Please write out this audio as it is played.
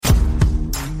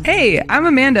Hey, I'm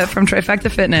Amanda from Trifecta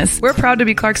Fitness. We're proud to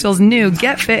be Clarksville's new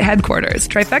Get Fit headquarters.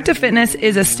 Trifecta Fitness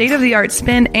is a state-of-the-art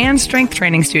spin and strength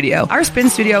training studio. Our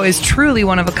spin studio is truly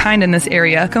one of a kind in this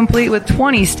area, complete with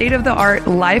 20 state-of-the-art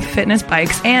live fitness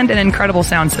bikes and an incredible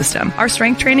sound system. Our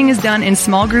strength training is done in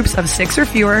small groups of 6 or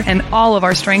fewer, and all of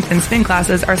our strength and spin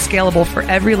classes are scalable for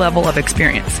every level of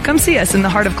experience. Come see us in the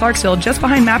heart of Clarksville, just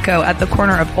behind MAPCO at the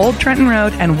corner of Old Trenton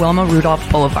Road and Wilma Rudolph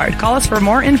Boulevard. Call us for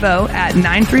more info at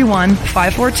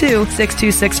 931-542-6265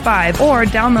 or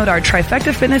download our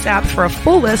Trifecta Fitness app for a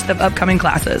full list of upcoming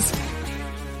classes.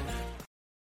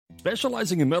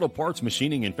 Specializing in metal parts,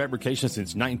 machining, and fabrication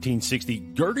since 1960,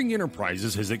 Girding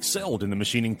Enterprises has excelled in the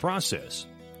machining process.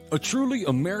 A truly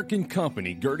American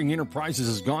company, Girding Enterprises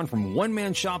has gone from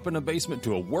one-man shop in a basement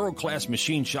to a world-class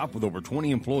machine shop with over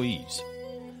 20 employees.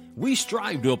 We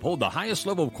strive to uphold the highest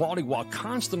level of quality while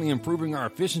constantly improving our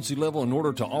efficiency level in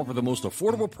order to offer the most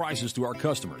affordable prices to our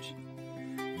customers.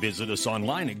 Visit us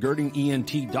online at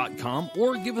girdingent.com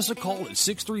or give us a call at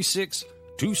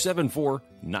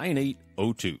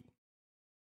 636-274-9802.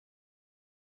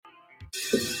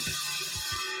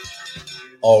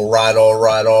 All right.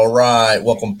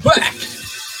 Welcome back.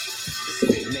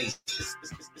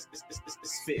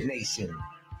 MisFitNation.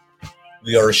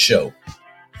 We are a show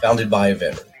founded by a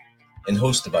veteran and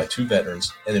hosted by 2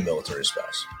 veterans and a military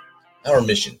spouse. Our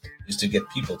mission is to get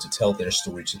people to tell their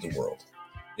story to the world.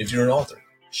 If you're an author,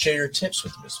 share your tips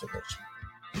with MisFitNation.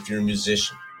 If you're a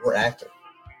musician or actor,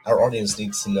 our audience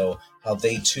needs to know how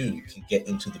they too can get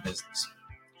into the business.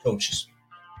 Coaches,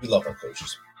 we love our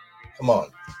coaches. Come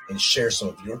on and share some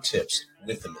of your tips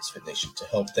with the MisFitNation to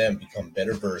help them become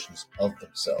better versions of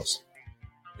themselves.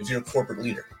 If you're a corporate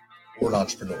leader or an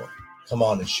entrepreneur, come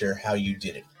on and share how you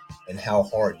did it and how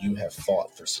hard you have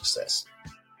fought for success.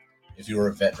 If you're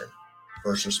a veteran,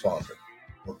 first responder,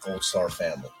 or Gold Star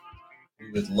family,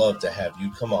 we would love to have you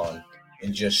come on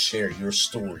and just share your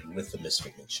story with the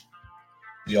MisFitNation.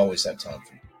 We always have time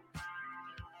for you.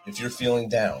 If you're feeling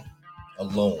down,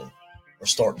 alone, or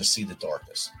starting to see the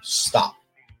darkness, stop.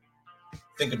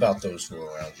 Think about those who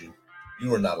are around you.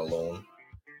 You are not alone.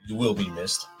 You will be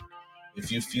missed.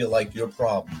 If you feel like your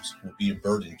problems will be a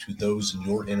burden to those in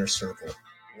your inner circle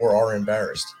or are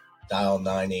embarrassed, dial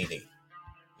 988.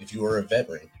 If you are a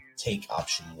veteran, take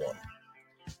option 1.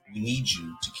 We need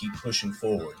you to keep pushing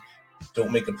forward.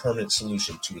 Don't make a permanent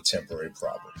solution to a temporary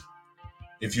problem.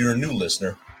 If you're a new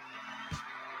listener,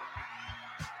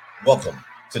 welcome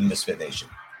to the MisFitNation.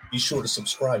 Be sure to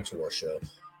subscribe to our show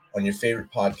on your favorite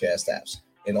podcast apps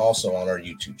and also on our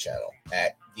YouTube channel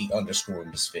at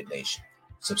 _MisFitNation.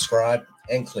 Subscribe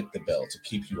and click the bell to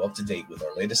keep you up to date with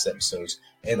our latest episodes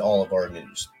and all of our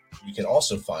news. You can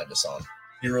also find us on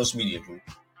Heroes Media Group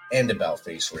and About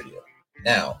Face Radio.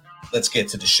 Now, let's get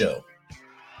to the show.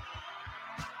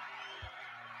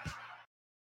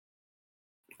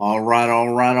 All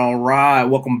right.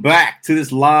 Welcome back to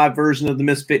this live version of the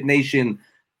MisFitNation,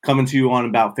 coming to you on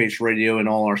About Face Radio and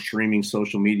all our streaming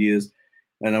social medias.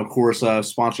 And, of course,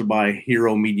 sponsored by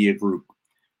Hero Media Group.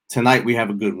 Tonight, we have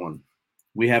a good one.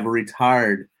 We have a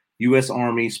retired U.S.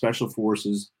 Army Special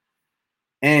Forces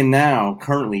and now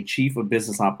currently Chief of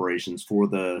Business Operations for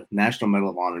the National Medal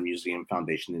of Honor Museum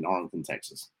Foundation in Arlington,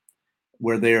 Texas,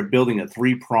 where they are building a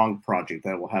 3-pronged project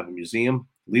that will have a museum,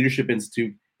 leadership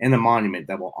institute, and a monument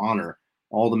that will honor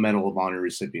all the Medal of Honor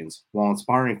recipients while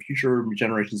inspiring future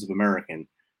generations of Americans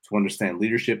to understand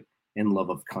leadership and love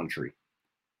of country.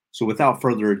 So without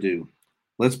further ado,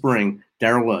 let's bring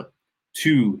Darrell up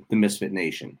to the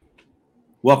MisFitNation.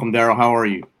 Welcome, Darrell. How are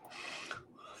you?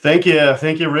 Thank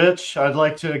you, Rich. I'd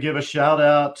like to give a shout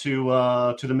out to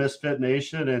the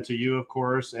MisFitNation and to you, of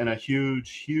course, and a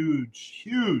huge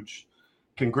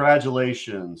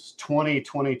congratulations,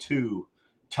 2022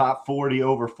 top 40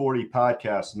 over 40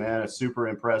 podcasts. Man, it's super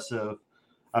impressive.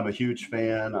 I'm a huge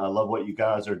fan. I love what you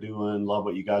guys are doing. Love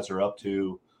what you guys are up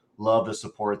to. Love the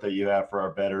support that you have for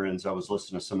our veterans. I was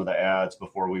listening to some of the ads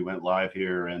before we went live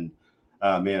here, and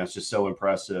man, it's just so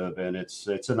impressive. And it's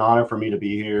an honor for me to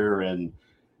be here, and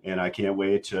I can't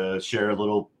wait to share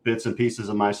little bits and pieces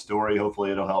of my story.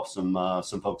 Hopefully, it'll help some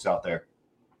folks out there.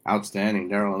 Outstanding,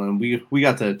 Darrell. And we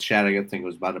got to chat. I think it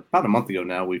was about a month ago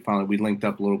now. We linked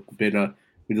up a little bit.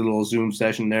 We did a little Zoom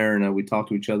session there, and we talked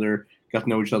to each other, got to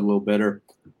know each other a little better.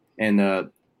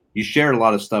 And you shared a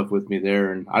lot of stuff with me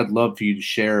there, and I'd love for you to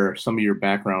share some of your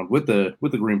background with the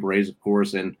Green Berets, of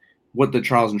course, and what the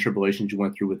trials and tribulations you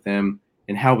went through with them,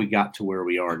 and how we got to where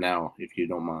we are now, if you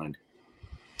don't mind.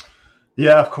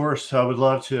 Yeah, of course. I would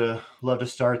love to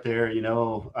start there. You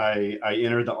know, I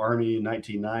entered the Army in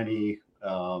 1990.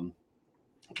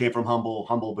 Came from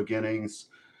humble beginnings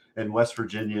in West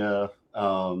Virginia.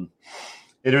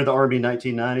 entered the Army in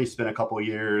 1990, spent a couple of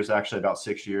years, actually about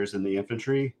 6 years in the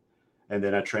infantry. And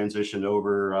then I transitioned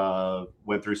over,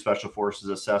 went through Special Forces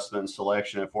assessment and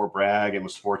selection at Fort Bragg, and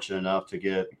was fortunate enough to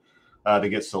get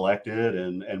selected,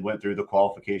 and went through the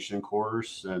qualification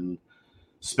course, and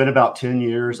spent about 10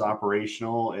 years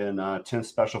operational in 10th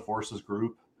Special Forces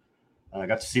Group. I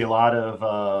got to see a lot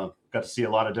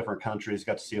of different countries,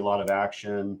 got to see a lot of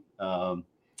action.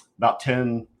 About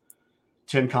 10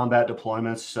 combat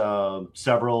deployments,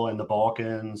 several in the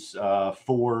Balkans,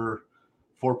 four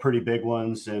pretty big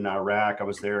ones in Iraq. I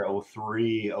was there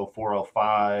 03, 04,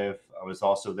 05. I was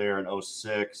also there in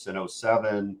 06 and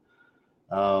 07.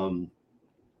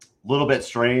 Little bit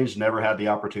strange. Never had the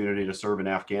opportunity to serve in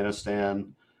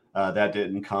Afghanistan. That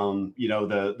didn't come.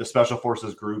 The Special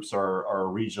Forces groups are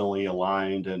regionally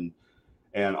aligned, and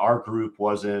our group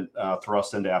wasn't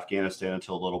thrust into Afghanistan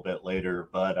until a little bit later.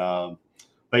 But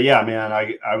yeah, man,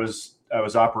 I was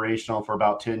operational for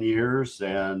about 10 years,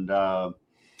 and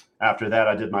after that,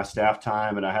 I did my staff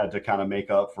time, and I had to kind of make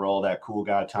up for all that cool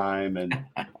guy time, and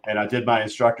I did my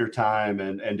instructor time,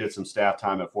 and did some staff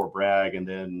time at Fort Bragg, and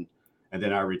then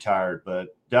I retired.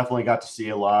 But definitely got to see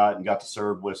a lot, and got to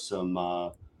serve with some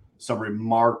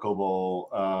remarkable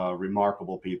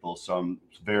people. So I'm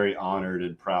very honored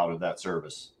and proud of that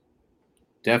service.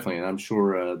 Definitely, and I'm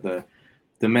sure the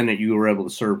men that you were able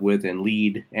to serve with and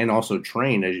lead, and also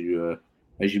train as you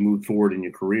move forward in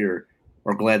your career,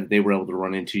 are glad that they were able to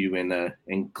run into you and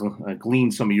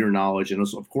glean some of your knowledge. And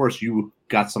of course, you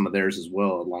got some of theirs as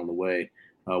well along the way.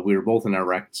 We were both in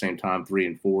Iraq at the same time, 3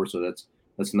 and 4. So that's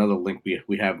another link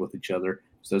we have with each other.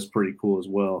 So that's pretty cool as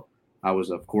well. I was,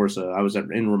 of course, in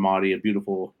Ramadi,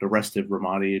 the rest of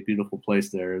Ramadi, a beautiful place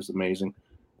there. It was amazing.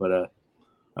 But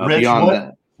Rich, beyond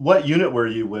that, what unit were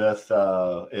you with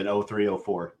in 03,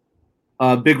 04?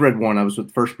 Big Red 1. I was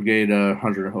with 1st Brigade,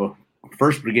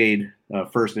 1st Brigade,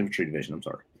 1st Infantry Division. I'm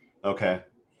sorry. Okay.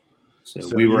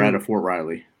 So we were at Fort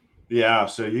Riley. Yeah.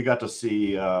 So you got to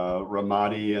see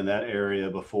Ramadi in that area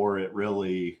before it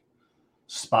really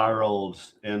spiraled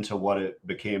into what it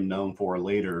became known for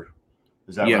later.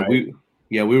 Is that right? We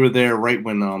were there right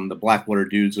when the Blackwater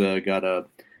dudes got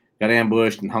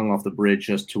ambushed and hung off the bridge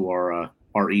just to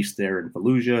our east there in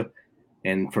Fallujah,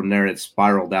 and from there it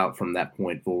spiraled out from that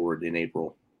point forward in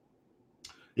April.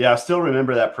 Yeah, I still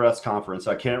remember that press conference.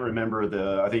 I can't remember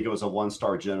I think it was a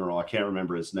 1-star general. I can't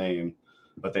remember his name,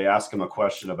 but they asked him a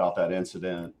question about that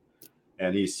incident,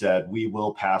 and he said, "We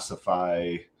will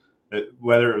pacify."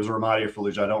 Whether it was Ramadi or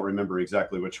Fallujah, I don't remember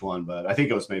exactly which one, but I think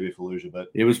it was maybe Fallujah. But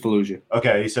it was Fallujah.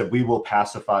 Okay, he said, "We will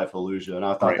pacify Fallujah," and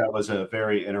I thought that was a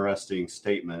very interesting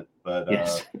statement. But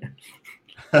yes.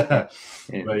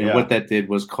 And what that did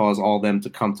was cause all them to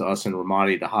come to us in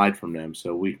Ramadi to hide from them.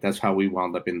 So that's how we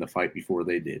wound up in the fight before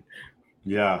they did.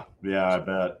 Yeah, I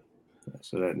bet.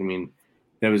 So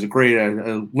that was a great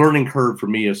learning curve for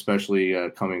me, especially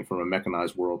coming from a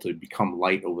mechanized world to become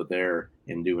light over there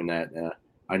and doing that.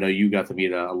 I know you got to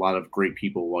meet a lot of great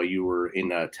people while you were in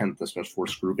 10th Special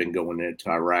Force Group and going into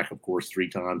Iraq, of course, 3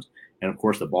 times. And, of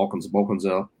course, the Balkans. The Balkans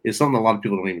is something a lot of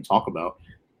people don't even talk about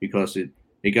because it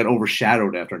got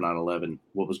overshadowed after 9/11,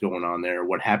 what was going on there,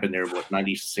 what happened there,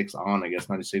 96 on, I guess,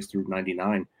 96 through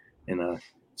 99. And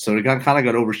so it kind of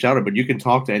got overshadowed. But you can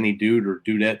talk to any dude or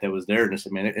dudette that was there and say,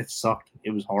 man, it sucked.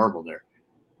 It was horrible there.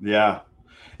 Yeah.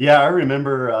 Yeah, I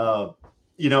remember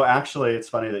actually, it's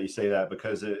funny that you say that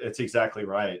because it's exactly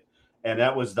right. And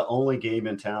that was the only game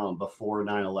in town before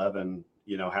 9/11,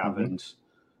 happened.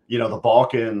 Mm-hmm. The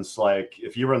Balkans, like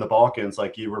if you were in the Balkans,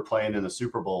 like you were playing in the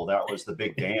Super Bowl, that was the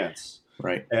big dance.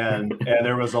 Right. And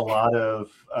there was a lot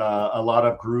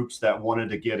of groups that wanted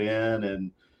to get in.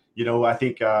 And, I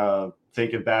think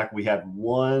thinking back, we had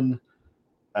one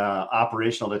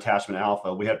operational detachment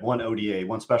Alpha. We had one ODA,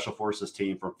 one Special Forces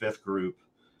team from 5th Group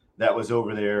that was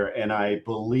over there, and I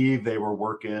believe they were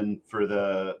working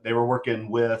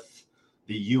with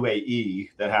the UAE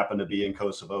that happened to be in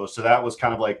Kosovo. So that was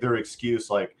kind of like their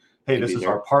excuse, like, hey, this is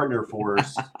our partner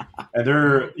force, and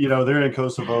they're in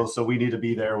Kosovo, so we need to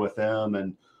be there with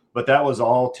them. But that was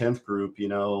all 10th Group,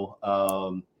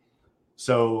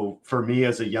 So for me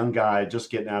as a young guy,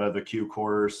 just getting out of the Q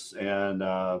course, and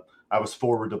I was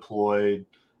forward deployed.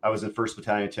 I was in 1st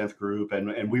Battalion, 10th Group,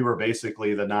 and we were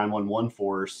basically the 911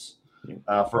 force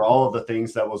for all of the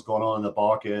things that was going on in the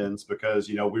Balkans because,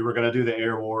 we were going to do the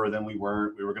air war, then we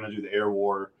weren't. We were going to do the air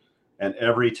war. And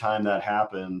every time that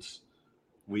happened,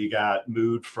 we got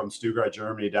moved from Stuttgart,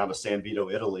 Germany down to San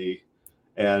Vito, Italy.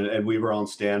 And we were on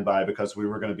standby because we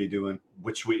were going to be doing,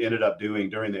 which we ended up doing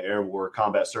during the air war,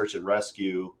 combat search and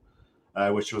rescue,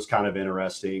 which was kind of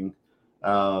interesting.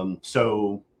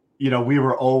 So we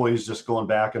were always just going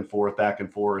back and forth.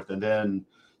 And then,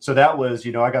 so that was,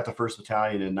 I got the 1st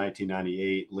Battalion in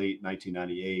 1998, late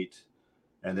 1998.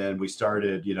 And then we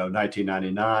started,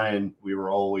 1999, we were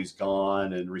always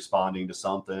gone and responding to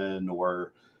something.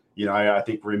 Or, I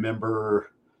think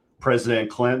remember President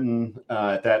Clinton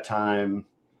at that time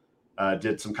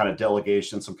did some kind of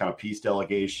delegation, some kind of peace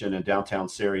delegation in downtown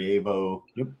Sarajevo.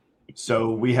 Yep.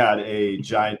 So we had a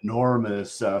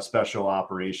ginormous special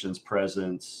operations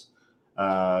presence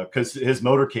because his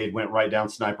motorcade went right down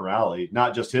Sniper Alley.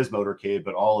 Not just his motorcade,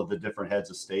 but all of the different heads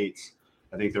of states.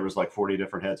 I think there was like 40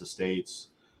 different heads of states.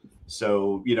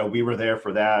 So, we were there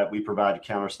for that. We provided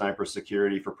counter sniper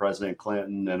security for President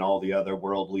Clinton and all the other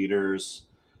world leaders.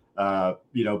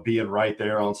 Being right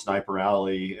there on Sniper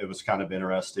Alley, it was kind of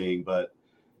interesting. But,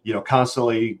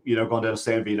 constantly, going down to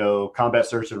San Vito, combat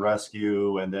search and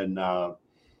rescue. And then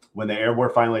when the air war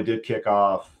finally did kick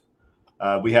off,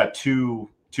 we had two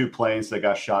planes that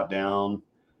got shot down.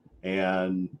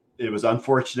 And it was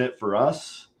unfortunate for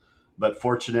us, but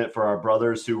fortunate for our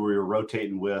brothers who we were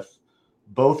rotating with.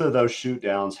 Both of those shoot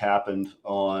downs happened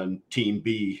on Team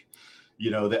B,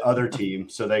 the other team.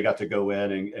 So they got to go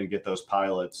in and get those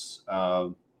pilots.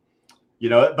 But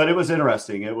it was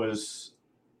interesting. It was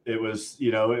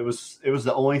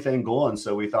the only thing going.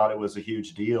 So we thought it was a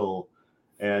huge deal.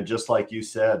 And just like you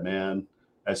said, man,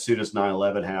 as soon as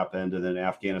 9/11 happened and then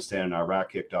Afghanistan and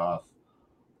Iraq kicked off,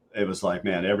 it was like,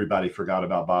 man, everybody forgot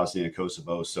about Bosnia and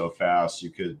Kosovo so fast. You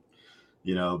could,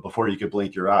 before you could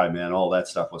blink your eye, man, all that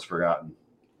stuff was forgotten.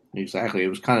 Exactly. It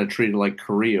was kind of treated like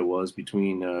Korea was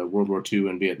between World War II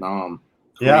and Vietnam.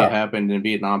 Korea happened and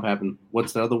Vietnam happened.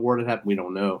 What's the other war that happened? We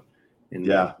don't know. And,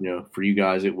 for you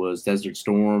guys, it was Desert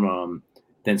Storm,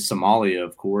 then Somalia,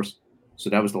 of course. So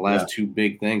that was the last two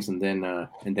big things. And then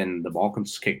the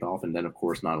Balkans kicked off. And then, of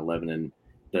course, 9/11 and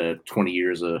the 20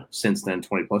 years since then,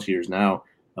 20 plus years now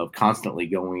of constantly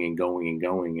going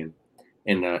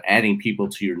and adding people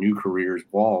to your new careers,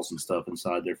 walls and stuff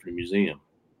inside there for the museum.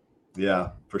 Yeah,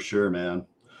 for sure, man.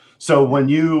 So when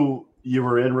you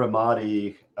were in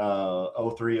Ramadi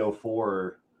 03,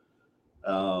 04,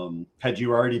 had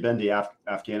you already been to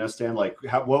Afghanistan? Like,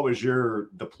 what was your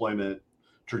deployment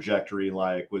trajectory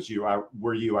like?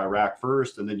 Were you Iraq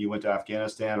first and then you went to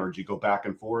Afghanistan, or did you go back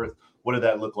and forth? What did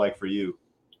that look like for you?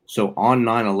 So on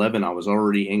 9/11, I was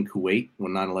already in Kuwait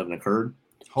when 9/11 occurred.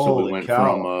 So we went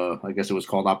from, I guess it was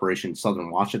called Operation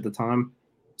Southern Watch at the time,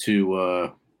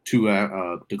 to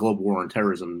the global war on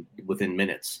terrorism within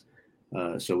minutes.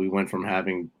 So we went from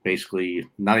having basically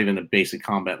not even a basic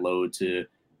combat load to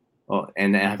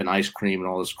and having ice cream and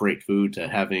all this great food to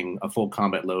having a full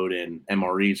combat load and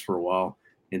MREs for a while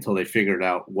until they figured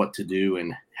out what to do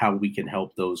and how we can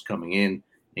help those coming in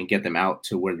and get them out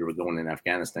to where they were going in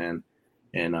Afghanistan.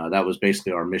 And that was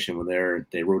basically our mission there.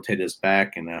 They rotated us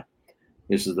back. And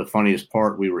this is the funniest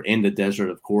part. We were in the desert,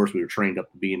 of course. We were trained up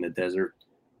to be in the desert.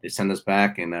 They sent us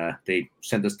back, and they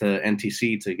sent us to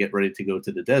NTC to get ready to go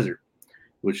to the desert,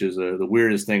 which is the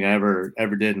weirdest thing I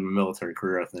ever did in my military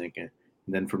career, I think. And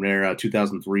then from there,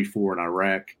 2003, 4 in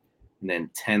Iraq, and then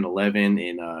 10, 11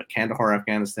 in Kandahar,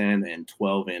 Afghanistan, and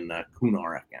 12 in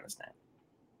Kunar, Afghanistan.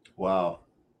 Wow.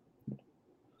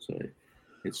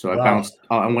 So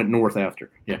I went north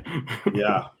after. Yeah.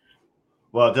 Yeah.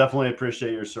 Well, definitely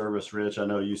appreciate your service, Rich. I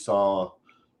know you saw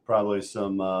probably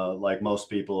some, like most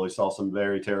people, you saw some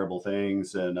very terrible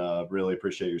things, and really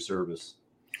appreciate your service.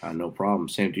 No problem.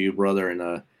 Same to you, brother.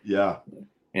 And yeah.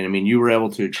 And I mean, you were able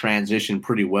to transition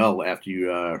pretty well after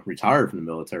you retired from the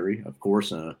military. Of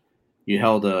course, you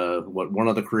held one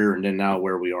other career, and then now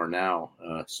where we are now.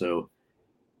 So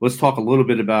let's talk a little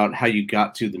bit about how you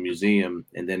got to the museum,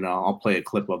 and then I'll play a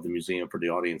clip of the museum for the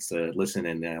audience to listen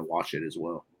and watch it as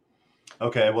well.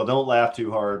 Okay, well, don't laugh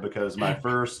too hard, because my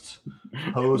first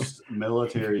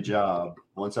post-military job,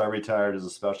 once I retired as a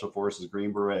Special Forces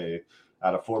Green Beret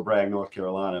out of Fort Bragg, North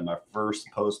Carolina, my first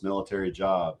post-military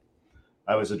job,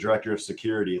 I was a director of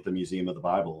security at the Museum of the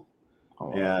Bible.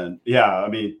 Oh. And yeah, I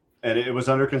mean, and it was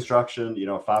under construction,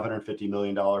 a $550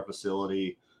 million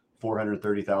facility,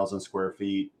 430,000 square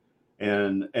feet.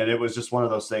 And it was just one of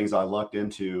those things I lucked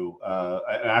into.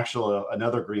 Actually,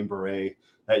 another Green Beret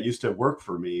that used to work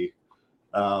for me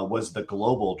was the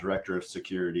global director of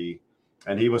security.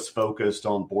 And he was focused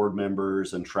on board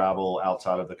members and travel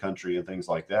outside of the country and things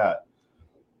like that.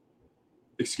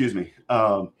 Excuse me.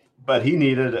 But he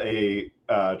needed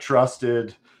a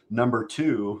trusted number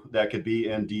 2 that could be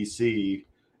in DC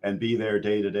and be there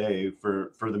day to day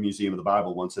for the Museum of the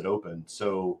Bible once it opened.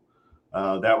 So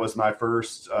that was my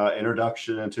first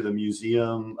introduction into the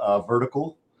museum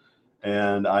vertical.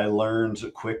 And I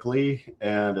learned quickly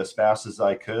and as fast as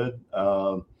I could.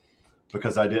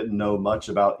 because I didn't know much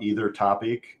about either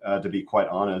topic, to be quite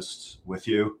honest with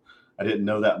you. I didn't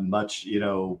know that much,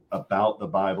 about the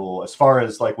Bible, as far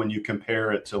as like when you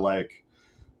compare it to like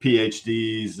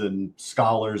PhDs and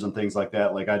scholars and things like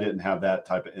that. Like I didn't have that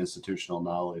type of institutional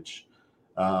knowledge.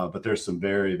 But there's some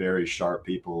very, very sharp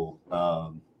people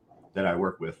that I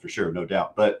work with for sure, no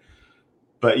doubt. But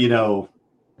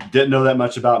didn't know that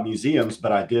much about museums,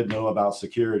 but I did know about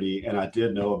security, and I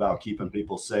did know about keeping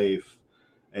people safe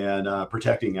and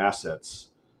protecting assets.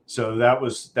 So that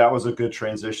was a good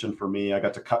transition for me. I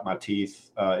got to cut my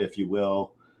teeth, if you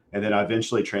will. And then I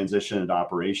eventually transitioned into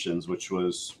operations, which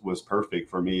was perfect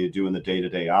for me, doing the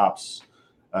day-to-day ops.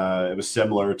 It was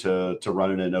similar to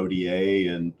running an ODA,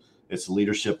 and it's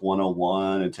leadership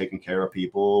 101 and taking care of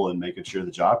people and making sure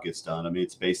the job gets done. I mean,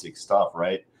 it's basic stuff,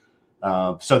 right?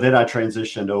 So then I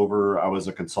transitioned over. I was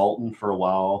a consultant for a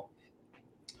while,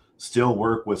 still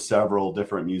work with several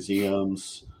different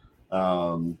museums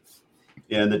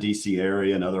in the DC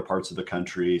area and other parts of the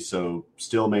country. So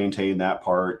still maintain that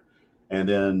part. And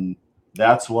then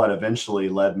that's what eventually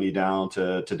led me down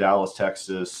to Dallas,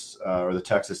 Texas, or the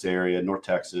Texas area, North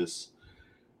Texas.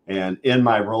 And in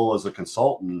my role as a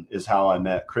consultant is how I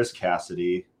met Chris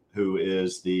Cassidy, who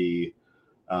is the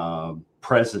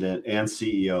president and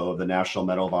CEO of the National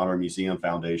Medal of Honor Museum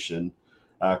Foundation.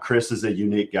 Chris is a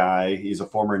unique guy. He's a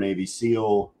former Navy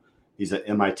SEAL. He's an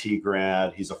MIT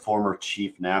grad. He's a former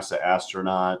chief NASA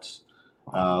astronaut.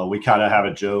 We kind of have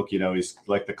a joke, he's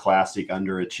like the classic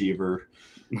underachiever,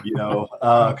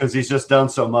 because he's just done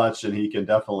so much, and he can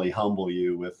definitely humble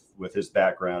you with his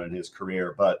background and his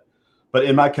career. But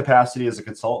in my capacity as a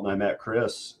consultant, I met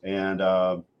Chris, and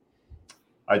I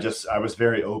was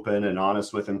very open and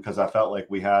honest with him, because I felt like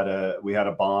we had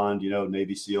a bond,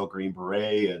 Navy SEAL, Green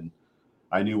Beret, and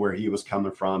I knew where he was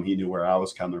coming from. He knew where I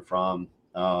was coming from.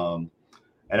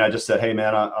 And I just said, hey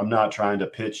man, I'm not trying to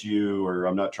pitch you, or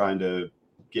I'm not trying to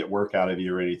get work out of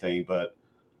you or anything, but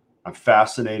I'm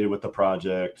fascinated with the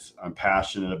project. I'm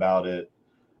passionate about it.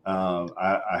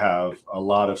 I have a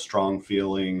lot of strong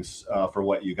feelings for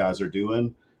what you guys are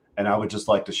doing. And I would just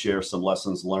like to share some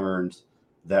lessons learned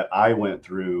that I went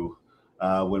through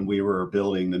when we were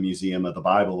building the Museum of the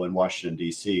Bible in Washington,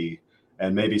 D.C.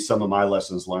 And maybe some of my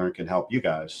lessons learned can help you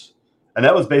guys. And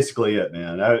that was basically it,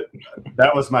 man.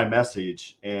 That was my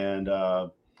message. And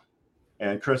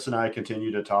Chris and I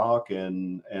continued to talk,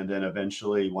 and then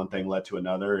eventually one thing led to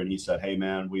another. And he said, hey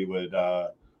man, we would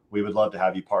love to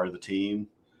have you part of the team.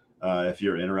 If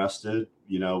you're interested,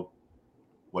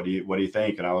 what do you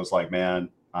think? And I was like, man,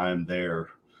 I'm there.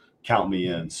 Count me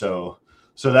in. So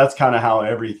that's kind of how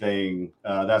everything,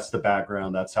 that's the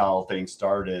background. That's how things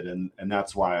started. And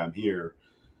that's why I'm here.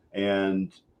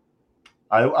 And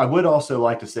I would also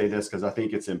like to say this, because I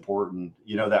think it's important.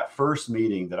 That first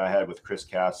meeting that I had with Chris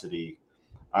Cassidy,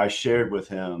 I shared with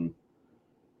him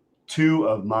two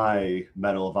of my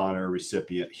Medal of Honor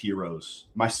recipient heroes,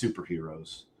 my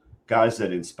superheroes, guys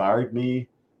that inspired me,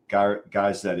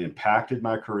 guys that impacted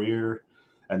my career.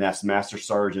 And that's Master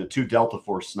Sergeant, two Delta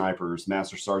Force snipers,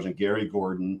 Master Sergeant Gary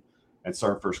Gordon and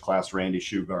Sergeant First Class Randy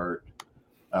Shugart.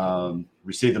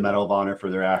 Received the Medal of Honor for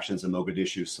their actions in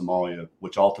Mogadishu, Somalia,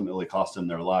 which ultimately cost them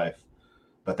their life.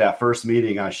 But that first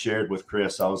meeting I shared with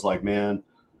Chris, I was like, man,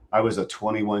 I was a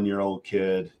 21-year-old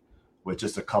kid with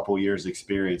just a couple years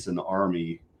experience in the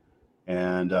Army.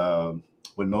 And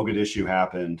when Mogadishu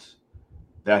happened,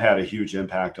 that had a huge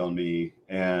impact on me,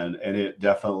 and it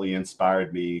definitely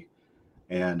inspired me.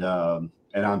 And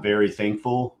I'm very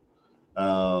thankful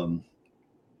that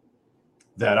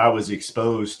I was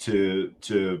exposed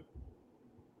to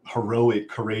heroic,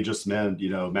 courageous men,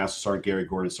 Master Sergeant Gary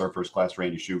Gordon, Sergeant First Class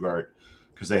Randy Shugart,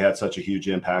 because they had such a huge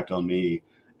impact on me.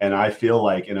 And I feel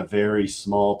like in a very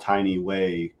small, tiny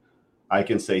way, I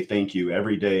can say thank you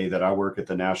every day that I work at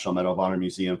the National Medal of Honor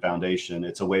Museum Foundation.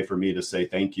 It's a way for me to say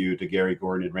thank you to Gary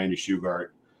Gordon and Randy Shugart,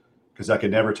 because I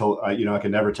could never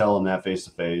tell them that face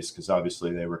to face, because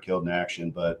obviously they were killed in action.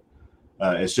 But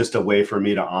it's just a way for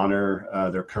me to honor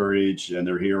their courage and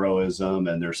their heroism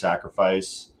and their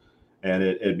sacrifice. And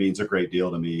it means a great deal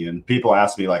to me. And people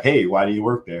ask me like, hey, why do you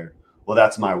work there? Well,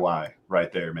 that's my why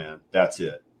right there, man. That's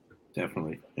it.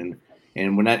 Definitely.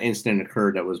 And when that incident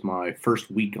occurred, that was my first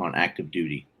week on active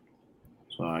duty.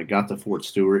 So I got to Fort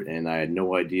Stewart, and I had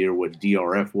no idea what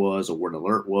DRF was or what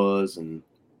alert was. And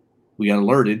we got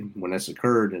alerted when this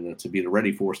occurred, and to be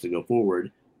ready for us to go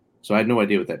forward. So I had no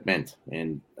idea what that meant.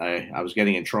 And I was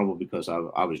getting in trouble because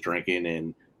I was drinking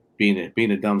and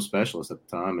being a dumb specialist at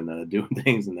the time, and doing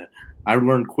things. And I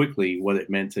learned quickly what it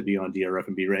meant to be on DRF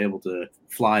and be able to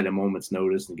fly at a moment's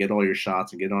notice and get all your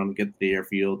shots and get to the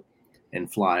airfield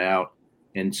and fly out.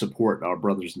 and support our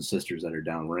brothers and sisters that are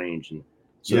downrange. And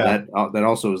so Yeah. that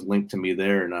also is linked to me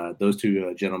there. And those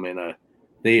two gentlemen,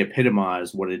 they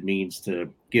epitomize what it means to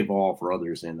give all for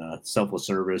others and selfless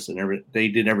service. And they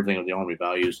did everything of the Army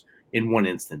values in one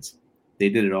instance. They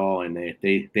did it all, and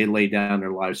they laid down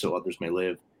their lives so others may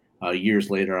live. Years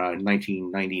later, in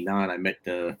 1999, I met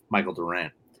Michael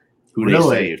Durant, who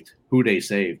they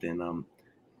saved,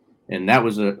 and that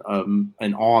was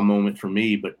an awe moment for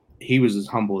me. But he was as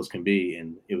humble as can be,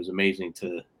 and it was amazing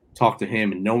to talk to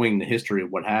him and knowing the history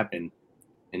of what happened,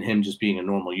 and him just being a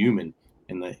normal human.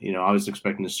 And I was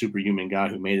expecting a superhuman guy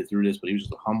who made it through this, but he was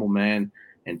just a humble man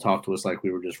and talked to us like we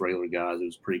were just regular guys. It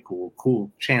was pretty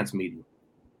cool chance meeting.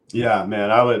 Yeah,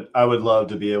 man, I would love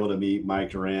to be able to meet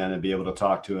Mike Durant and be able to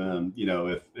talk to him,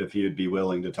 if he would be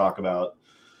willing to talk about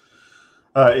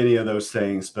any of those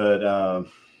things. But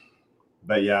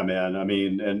yeah, man, I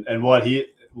mean, and what he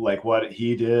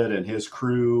did and his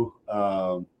crew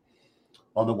on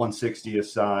the 160th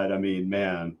side, I mean,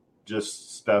 man,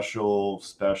 just special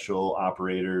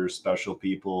operators, special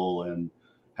people, and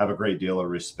have a great deal of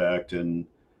respect. And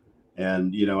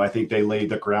I think they laid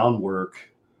the groundwork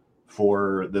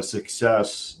for the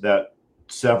success that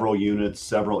several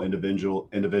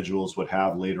individuals would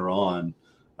have later on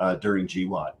during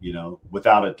GWAT,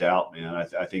 without a doubt, man.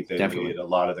 I think they laid a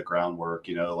lot of the groundwork,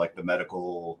 like the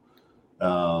medical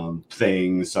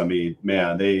things. I mean,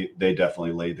 man, they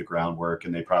definitely laid the groundwork,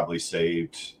 and they probably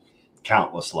saved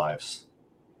countless lives.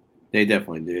 They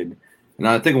definitely did. And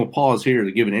I think we'll pause here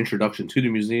to give an introduction to the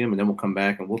museum, and then we'll come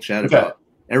back and we'll chat about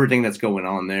everything that's going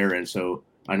on there. And so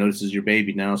I know this is your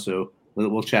baby now, so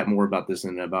we'll chat more about this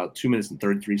in about 2 minutes and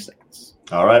 33 seconds.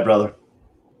 All right, brother.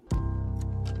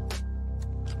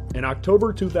 In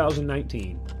October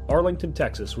 2019, Arlington,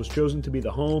 Texas was chosen to be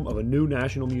the home of a new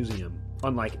national museum,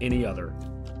 unlike any other.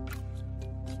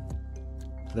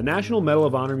 The National Medal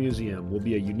of Honor Museum will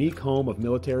be a unique home of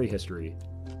military history.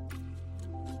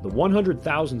 The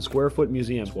 100,000 square foot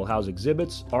museums will house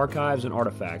exhibits, archives, and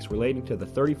artifacts relating to the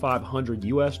 3,500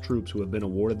 U.S. troops who have been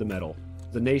awarded the medal,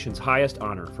 the nation's highest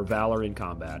honor for valor in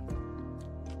combat.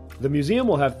 The museum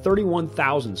will have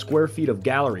 31,000 square feet of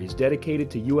galleries dedicated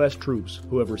to U.S. troops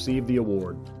who have received the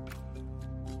award.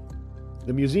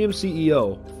 The museum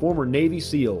CEO, former Navy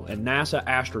SEAL and NASA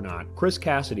astronaut Chris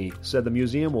Cassidy, said the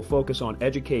museum will focus on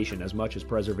education as much as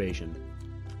preservation.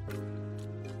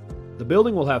 The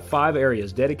building will have 5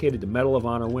 areas dedicated to Medal of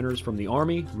Honor winners from the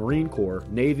Army, Marine Corps,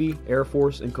 Navy, Air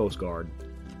Force, and Coast Guard.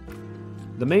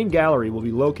 The main gallery will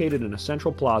be located in a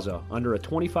central plaza under a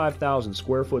 25,000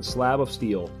 square foot slab of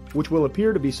steel, which will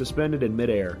appear to be suspended in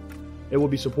midair. It will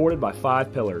be supported by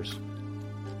 5 pillars.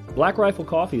 Black Rifle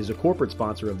Coffee is a corporate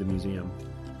sponsor of the museum,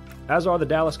 as are the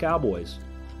Dallas Cowboys.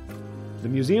 The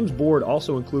museum's board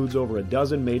also includes over a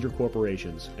dozen major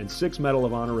corporations and 6 Medal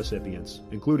of Honor recipients,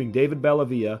 including David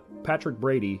Bellavia, Patrick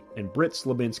Brady, and Britt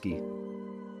Slabinski.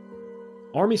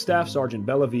 Army Staff Sergeant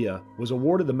Bellavia was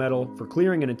awarded the medal for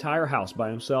clearing an entire house by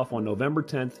himself on November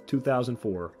 10,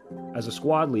 2004, as a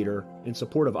squad leader in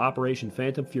support of Operation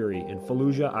Phantom Fury in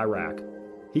Fallujah, Iraq.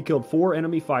 He killed 4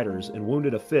 enemy fighters and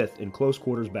wounded a 5th in close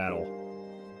quarters battle.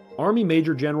 Army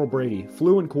Major General Brady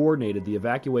flew and coordinated the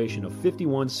evacuation of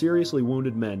 51 seriously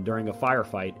wounded men during a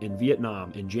firefight in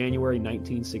Vietnam in January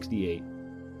 1968.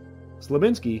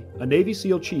 Slabinski, a Navy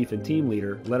SEAL chief and team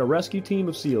leader, led a rescue team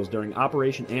of SEALs during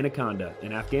Operation Anaconda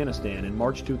in Afghanistan in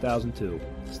March 2002.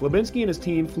 Slabinski and his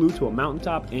team flew to a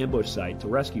mountaintop ambush site to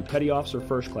rescue Petty Officer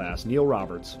First Class Neil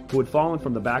Roberts, who had fallen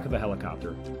from the back of a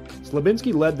helicopter.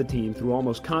 Slabinski led the team through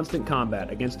almost constant combat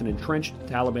against an entrenched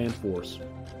Taliban force.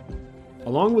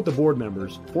 Along with the board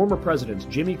members, former presidents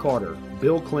Jimmy Carter,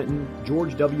 Bill Clinton,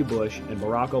 George W. Bush, and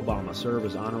Barack Obama serve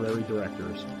as honorary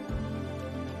directors.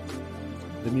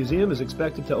 The museum is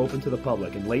expected to open to the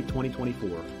public in late 2024.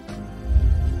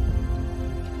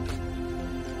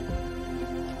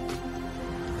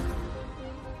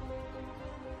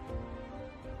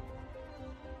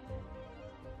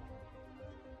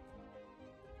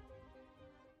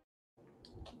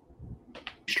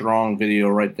 Strong video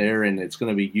right there, and it's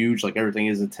going to be huge. Like everything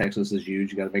is in Texas is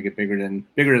huge. You got to make it bigger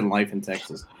than life in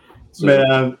Texas. So,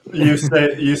 man, you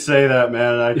say that,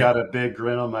 man. And I got a big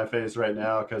grin on my face right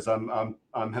now because I'm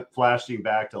flashing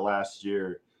back to last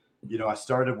year. I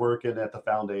started working at the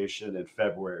foundation in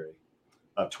February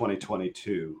of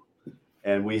 2022,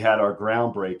 and we had our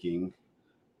groundbreaking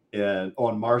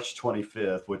on March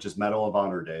 25th, which is Medal of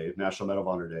Honor Day, National Medal of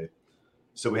Honor Day.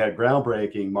 So we had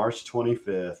groundbreaking March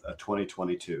 25th of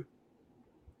 2022.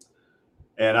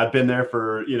 And I'd been there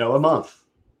for, a month.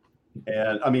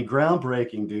 And I mean,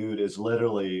 groundbreaking, dude, is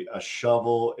literally a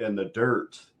shovel in the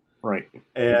dirt Right.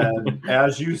 And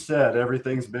as you said,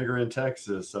 everything's bigger in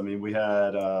Texas. I mean, we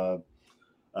had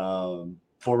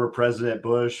former President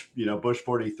Bush, Bush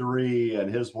 43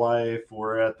 and his wife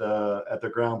were at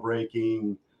the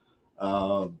groundbreaking.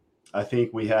 I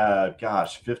think we had,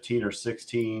 15 or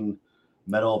 16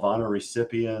 Medal of Honor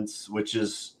recipients, which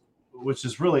is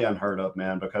really unheard of,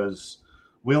 man, because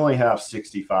we only have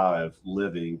 65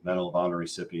 living Medal of Honor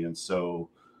recipients. So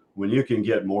when you can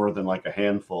get more than like a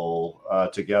handful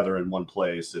together in one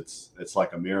place, it's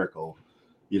like a miracle,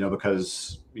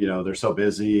 because they're so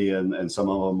busy and some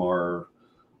of them are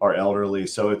elderly,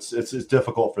 so it's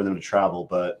difficult for them to travel.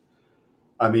 But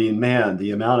I mean, man,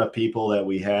 the amount of people that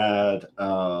we had,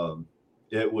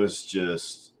 it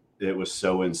was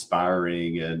so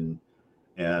inspiring.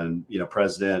 And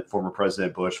former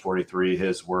President Bush 43,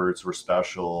 his words were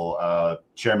special.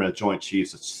 Chairman of Joint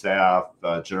Chiefs of Staff,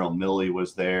 General Milley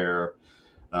was there.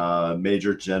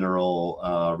 Major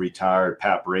General retired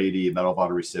Pat Brady, Medal of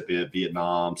Honor recipient,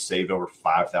 Vietnam, saved over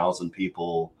 5,000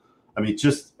 people. I mean,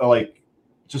 just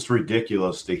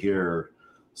ridiculous to hear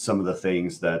some of the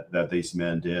things that these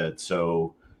men did.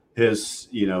 So his,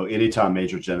 anytime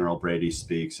Major General Brady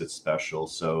speaks, it's special.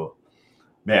 So,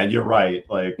 man, you're right.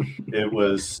 Like it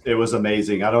was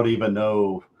amazing. I don't even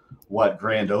know what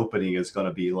grand opening is going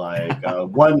to be like.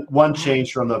 One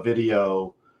change from the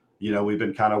video, we've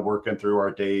been kind of working through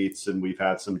our dates and we've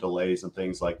had some delays and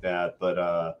things like that.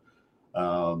 But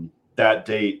that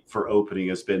date for opening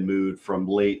has been moved from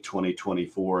late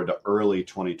 2024 to early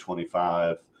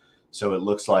 2025. So it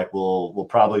looks like we'll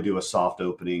probably do a soft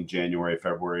opening January,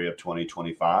 February of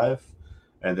 2025.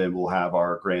 And then we'll have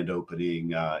our grand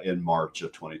opening in March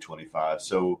of 2025.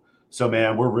 So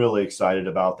man, we're really excited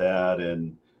about that.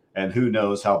 And who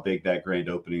knows how big that grand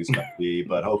opening is going to be,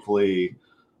 but hopefully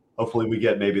we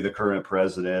get maybe the current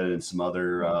president and some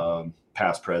other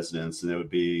past presidents, and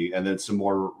then some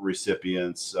more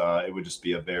recipients. It would just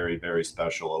be a very, very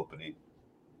special opening.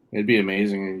 It'd be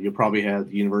amazing. You'll probably have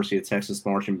the University of Texas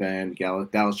marching band, Dallas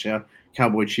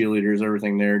Cowboy cheerleaders,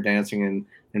 everything there dancing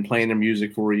and playing their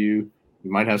music for you.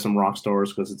 You might have some rock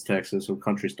stars because it's Texas, so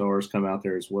country stars come out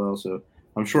there as well. So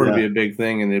I'm sure it'll be a big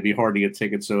thing, and it'd be hard to get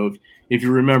tickets. So if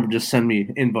you remember, just send me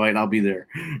an invite. I'll be there.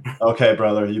 Okay,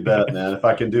 brother. You bet, man. If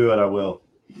I can do it, I will.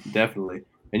 Definitely.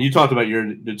 And you talked about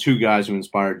the two guys who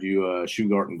inspired you,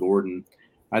 Shugart and Gordon.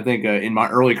 I think in my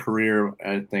early career,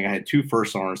 I think I had two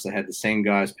first sergeants that had the same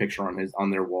guy's picture on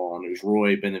their wall, and it was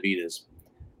Roy Benavides.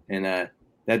 And that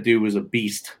dude was a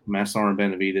beast, Master Sergeant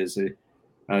Benavides.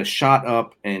 Shot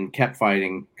up and kept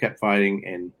fighting,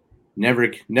 and never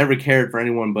cared for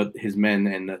anyone but his men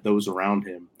and those around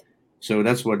him. So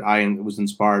that's what I was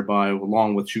inspired by,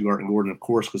 along with Shugart and Gordon, of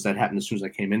course, because that happened as soon as I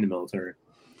came in the military.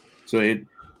 So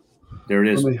there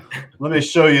it is. Let me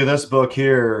show you this book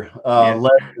here,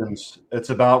 Legends. It's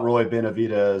about Roy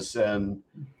Benavides, and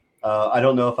I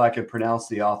don't know if I can pronounce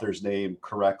the author's name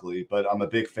correctly, but I'm a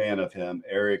big fan of him,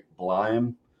 Eric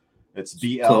Bleim. It's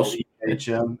Blehm.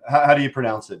 How do you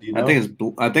pronounce it? Do you know? I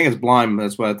think it's Bleim.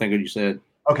 That's what I think you said.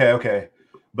 Okay.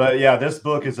 But yeah, this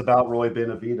book is about Roy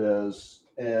Benavides,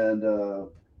 and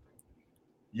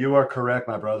you are correct,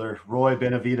 my brother. Roy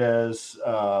Benavides,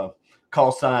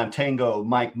 call sign Tango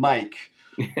Mike. Man,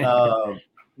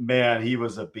 he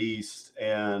was a beast,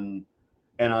 and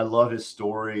I love his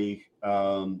story.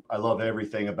 I love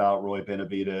everything about Roy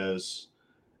Benavides,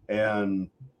 and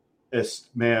it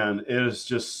is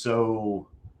just so.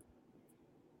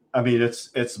 I mean,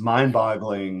 it's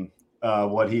mind-boggling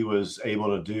what he was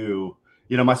able to do.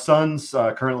 My son's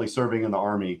currently serving in the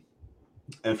Army,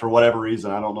 and for whatever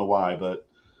reason, I don't know why, but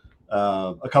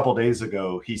a couple days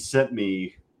ago, he sent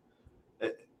me.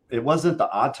 It wasn't the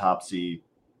autopsy,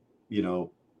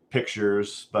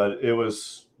 pictures, but it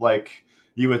was like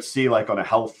you would see like on a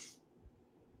health,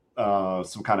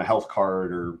 some kind of health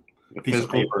card or a piece of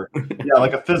paper. Yeah,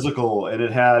 like a physical, and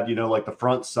it had, like the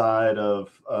front side of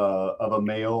a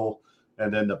male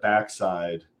and then the back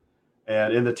side.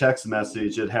 And in the text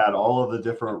message, it had all of the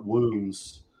different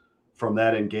wounds from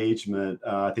that engagement.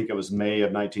 I think it was May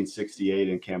of 1968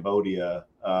 in Cambodia,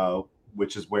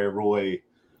 which is where Roy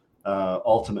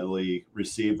ultimately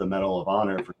received the Medal of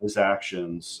Honor for his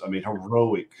actions. I mean,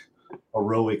 heroic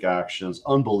actions,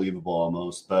 unbelievable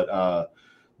almost. But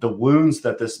the wounds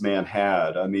that this man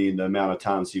had, I mean, the amount of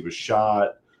times he was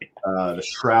shot, the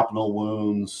shrapnel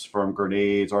wounds from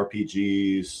grenades,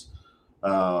 RPGs,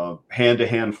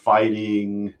 hand-to-hand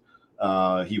fighting.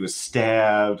 He was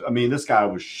stabbed. I mean, this guy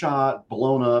was shot,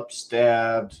 blown up,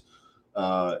 stabbed,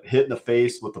 hit in the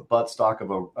face with the buttstock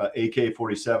of a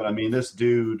AK-47. I mean, this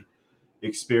dude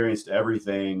experienced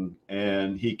everything,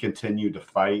 and he continued to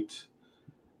fight.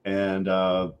 And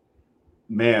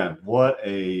man, what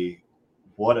a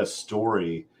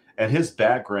story. And his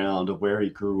background of where he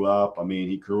grew up. I mean,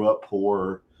 he grew up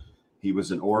poor. He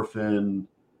was an orphan,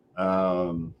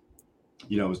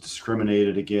 was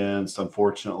discriminated against,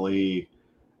 unfortunately.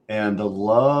 And the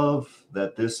love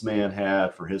that this man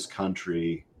had for his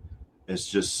country is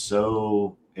just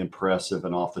so impressive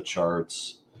and off the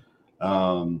charts.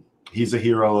 He's a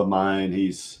hero of mine.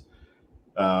 He's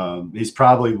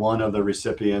probably one of the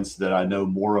recipients that I know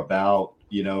more about,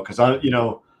 because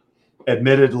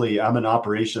admittedly, I'm an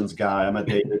operations guy. I'm a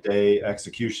day-to-day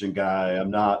execution guy.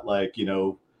 I'm not like,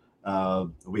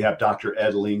 we have Dr.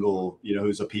 Ed Lingle,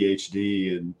 who's a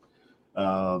PhD and,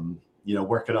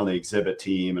 working on the exhibit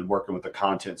team and working with the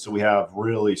content. So we have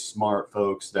really smart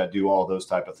folks that do all those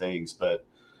type of things. But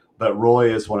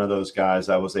Roy is one of those guys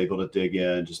I was able to dig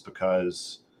in just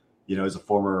because, he's a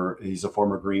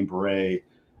former Green Beret.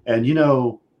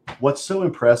 And, what's so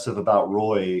impressive about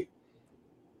Roy,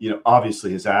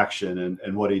 obviously his action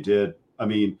and what he did. I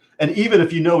mean, and even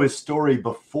if you know his story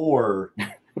before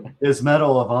his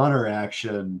Medal of Honor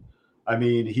action, I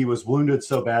mean, he was wounded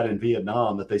so bad in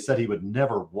Vietnam that they said he would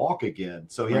never walk again.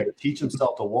 So he had to teach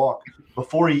himself to walk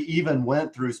before he even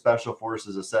went through Special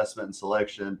Forces assessment and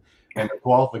selection and the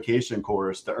qualification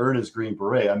course to earn his Green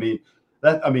Beret.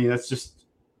 That's just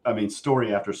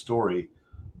story after story.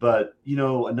 But,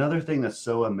 another thing that's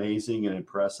so amazing and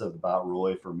impressive about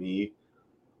Roy for me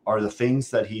are the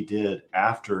things that he did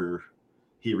after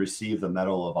he received the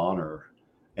Medal of Honor.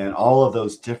 And all of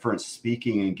those different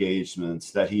speaking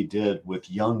engagements that he did with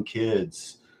young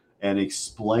kids and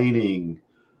explaining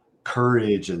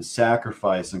courage and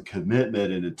sacrifice and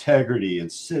commitment and integrity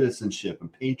and citizenship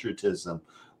and patriotism,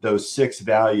 those 6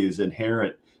 values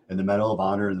inherent in the Medal of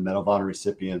Honor and the Medal of Honor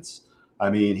recipients. I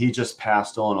mean, he just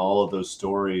passed on all of those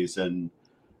stories and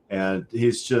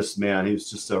he's just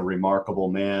a remarkable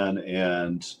man.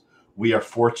 And we are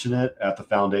fortunate at the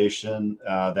foundation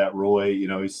that Roy,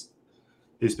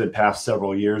 he's been past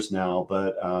several years now,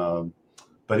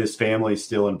 but his family's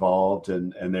still involved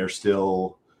and they're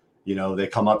still, they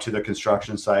come up to the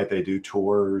construction site, they do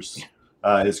tours.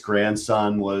 His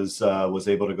grandson was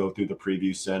able to go through the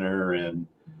preview center, and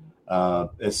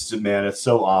it's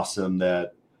so awesome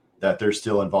that they're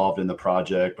still involved in the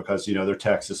project because, they're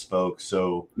Texas folks.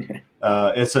 So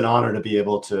it's an honor to be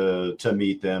able to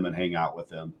meet them and hang out with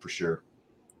them for sure.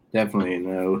 Definitely. I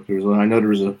know there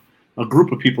was a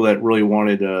group of people that really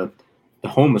wanted the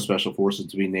home of Special Forces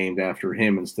to be named after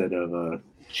him instead of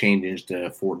changing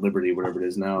to Fort Liberty, whatever it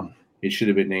is now. It should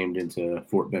have been named into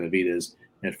Fort Benavides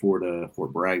at Fort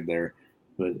Bragg there.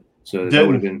 But so that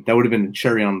would have been the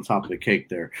cherry on the top of the cake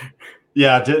there.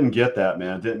 Yeah, I didn't get that,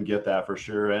 man. Didn't get that for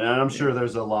sure. And I'm sure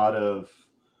there's a lot of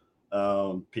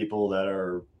people that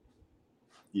are,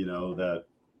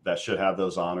 that should have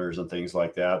those honors and things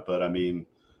like that. But I mean,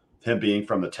 him being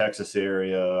from the Texas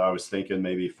area, I was thinking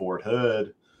maybe Fort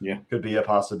Hood could be a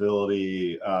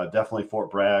possibility. Definitely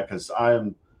Fort Bragg, because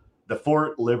the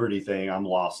Fort Liberty thing, I'm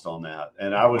lost on that.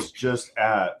 And I was just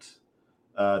at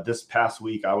this past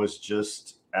week, I was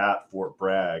just at Fort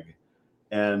Bragg.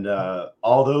 And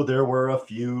although there were a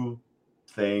few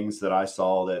things that I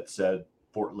saw that said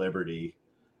Fort Liberty,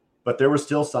 but there were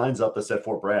still signs up that said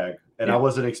Fort Bragg. And I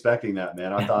wasn't expecting that,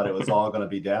 man. I thought it was all going to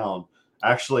be down.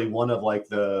 Actually, one of like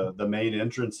the main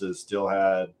entrances still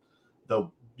had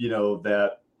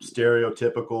that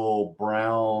stereotypical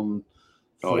brown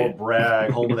Fort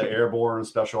Bragg, home of the airborne,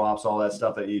 special ops, all that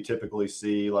stuff that you typically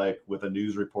see like with a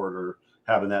news reporter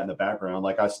having that in the background.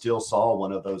 Like I still saw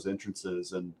one of those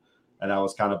entrances and I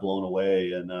was kind of blown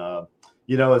away. And,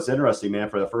 it's interesting, man.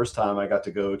 For the first time, I got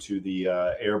to go to the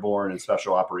Airborne and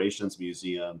Special Operations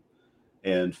Museum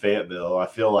in Fayetteville. I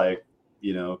feel like,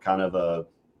 I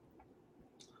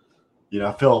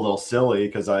feel a little silly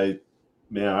because I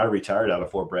retired out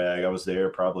of Fort Bragg. I was there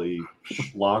probably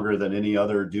longer than any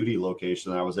other duty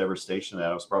location that I was ever stationed at.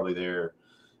 I was probably there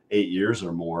 8 years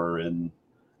or more. And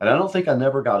I don't think I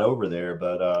never got over there,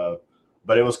 but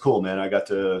it was cool, man. I got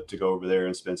to go over there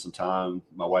and spend some time,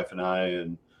 my wife and I,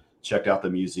 and checked out the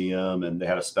museum. And they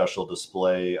had a special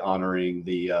display honoring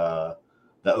the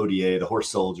ODA, the horse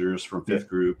soldiers from 5th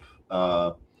Group.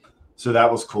 So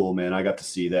that was cool, man. I got to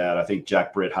see that. I think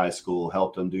Jack Britt High School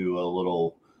helped them do a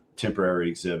little temporary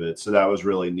exhibit. So that was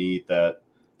really neat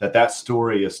that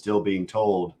story is still being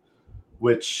told,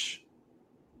 which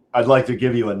I'd like to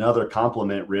give you another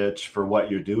compliment, Rich, for what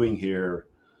you're doing here.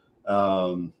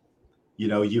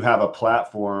 You have a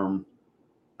platform,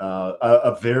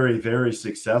 a very, very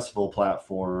successful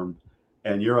platform,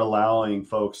 and you're allowing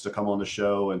folks to come on the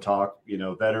show and talk,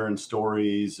 veteran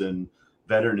stories and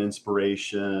veteran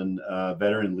inspiration,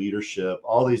 veteran leadership,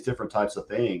 all these different types of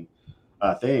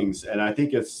things. And I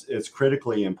think it's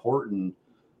critically important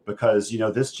because,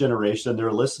 this generation,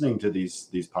 they're listening to these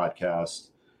podcasts,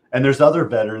 and there's other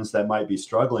veterans that might be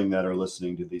struggling that are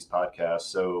listening to these podcasts.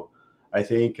 So I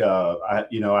think, I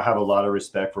have a lot of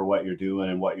respect for what you're doing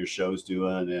and what your show's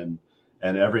doing,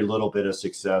 and every little bit of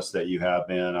success that you have,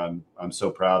 man. I'm so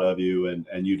proud of you,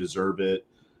 and you deserve it.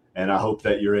 And I hope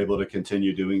that you're able to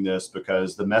continue doing this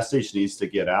because the message needs to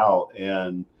get out,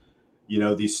 and,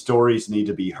 these stories need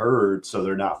to be heard so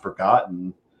they're not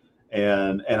forgotten.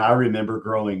 And I remember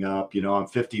growing up, I'm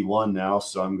 51 now,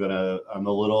 so I'm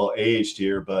a little aged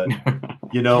here, but,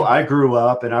 I grew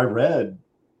up and I read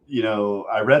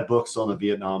books on the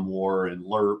Vietnam War and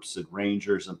LERPs and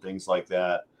Rangers and things like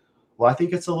that. Well, I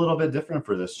think it's a little bit different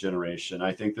for this generation.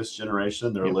 I think this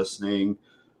generation, they're listening,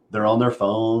 they're on their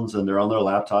phones and they're on their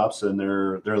laptops and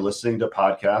they're listening to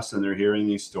podcasts and they're hearing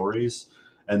these stories.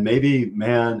 And maybe,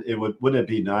 man, wouldn't it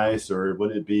be nice, or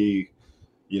would it be,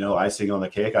 icing on the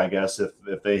cake, I guess,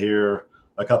 if they hear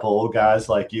a couple old guys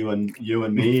like you and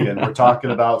me, and we're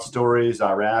talking about stories,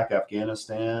 Iraq,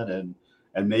 Afghanistan,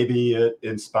 and maybe it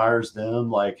inspires them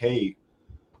like, hey,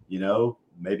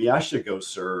 maybe I should go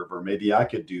serve, or maybe I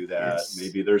could do that. Yes.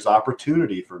 Maybe there's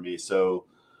opportunity for me. So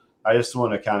I just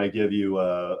want to kind of give you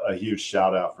a huge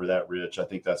shout out for that, Rich. I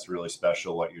think that's really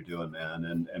special what you're doing,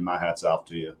 man. And my hat's off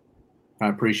to you. I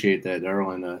appreciate that,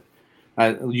 Darrell.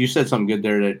 And you said something good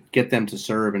there, to get them to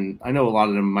serve. And I know a lot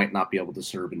of them might not be able to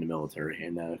serve in the military,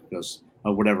 and because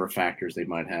of whatever factors they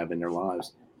might have in their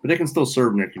lives, but they can still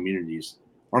serve in their communities.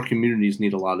 Our communities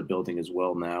need a lot of building as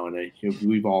well now. And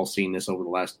we've all seen this over the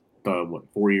last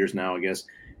 4 years now, I guess,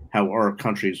 how our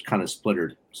country is kind of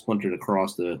splintered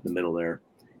across the middle there.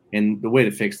 And the way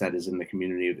to fix that is in the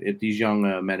community. If these young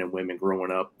men and women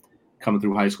growing up, coming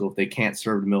through high school, if they can't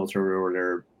serve the military or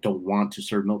they don't want to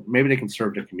serve, maybe they can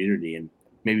serve their community and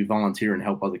maybe volunteer and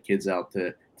help other kids out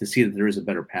to see that there is a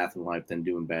better path in life than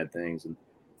doing bad things. And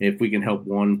if we can help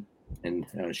one and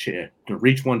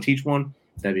reach one, teach one,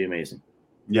 that'd be amazing.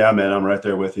 Yeah, man, I'm right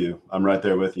there with you.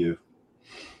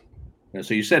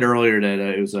 So you said earlier that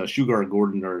it was Sugar and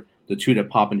Gordon are the two that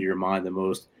pop into your mind the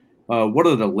most. What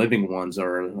are the living ones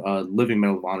or living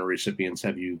Medal of Honor recipients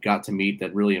have you got to meet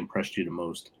that really impressed you the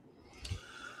most?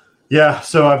 Yeah,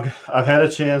 so I've had a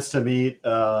chance to meet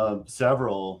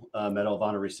several Medal of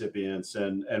Honor recipients,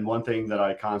 and one thing that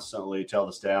I constantly tell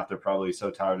the staff, they're probably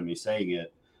so tired of me saying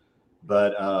it,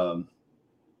 but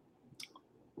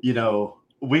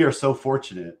we are so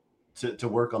fortunate to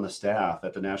work on the staff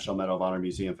at the National Medal of Honor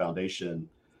Museum Foundation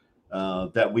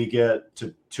that we get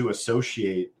to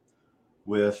associate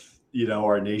with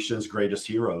our nation's greatest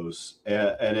heroes,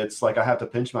 and it's like I have to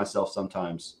pinch myself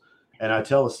sometimes. And I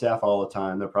tell the staff all the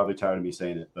time, they're probably tired of me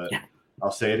saying it, but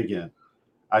I'll say it again.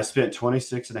 I spent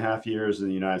 26 and a half years in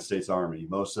the United States Army.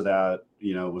 Most of that,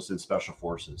 was in Special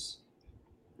Forces.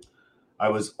 I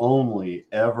was only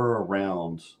ever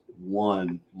around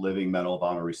one living Medal of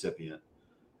Honor recipient,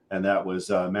 and that was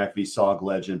MACV-SOG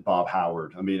legend Bob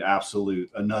Howard. I mean,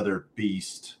 absolute, another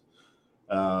beast.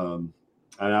 And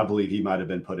I believe he might have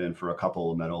been put in for a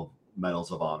couple of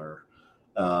medals of honor.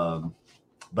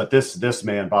 But this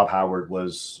man, Bob Howard,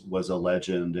 was a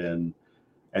legend, and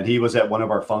he was at one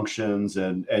of our functions,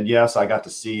 and yes, I got to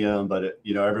see him, but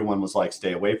everyone was like,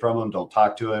 stay away from him, don't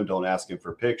talk to him, don't ask him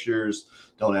for pictures,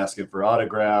 don't ask him for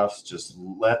autographs, just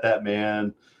let that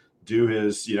man do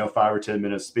his 5 or 10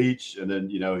 minute speech, and then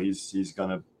he's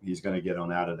gonna get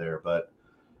on out of there. But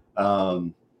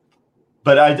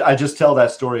I just tell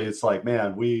that story. It's like,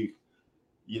 man,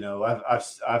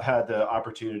 I've had the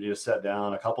opportunity to sit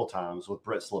down a couple times with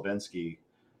Britt Slavinsky,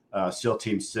 SEAL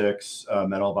Team 6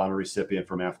 Medal of Honor recipient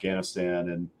from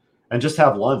Afghanistan, and just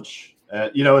have lunch,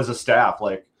 as a staff.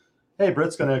 Like, hey,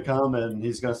 Britt's going to come and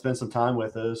he's going to spend some time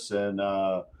with us and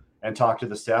talk to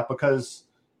the staff because,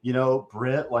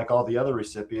 Britt, like all the other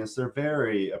recipients, they're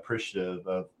very appreciative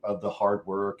of the hard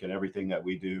work and everything that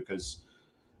we do because,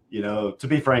 to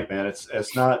be frank, man,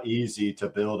 it's not easy to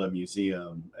build a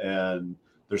museum, and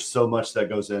there's so much that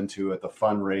goes into it, the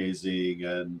fundraising,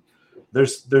 and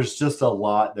there's just a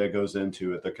lot that goes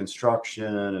into it, the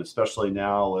construction, especially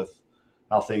now with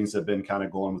how things have been kind of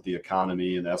going with the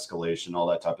economy and escalation, all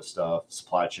that type of stuff,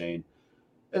 supply chain.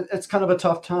 It's kind of a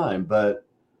tough time, but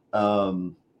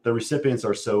the recipients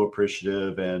are so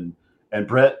appreciative, and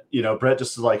Brett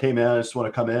just is like, hey man, I just want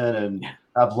to come in and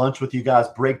have lunch with you guys,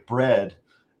 break bread.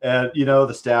 And,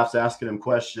 the staff's asking him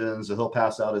questions, and he'll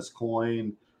pass out his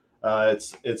coin.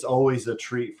 It's always a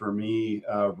treat for me,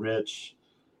 Rich,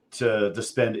 to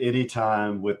spend any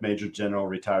time with Major General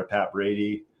retired Pat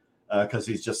Brady. because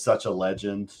he's just such a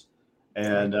legend.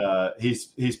 And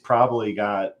he's probably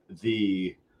got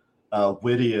the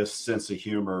wittiest sense of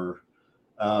humor.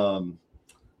 I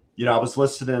was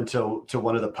listening to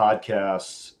one of the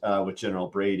podcasts with General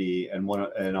Brady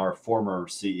and our former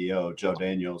CEO, Joe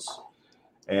Daniels.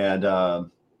 And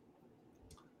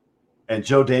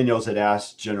Joe Daniels had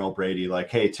asked General Brady, like,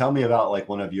 hey, tell me about like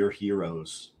one of your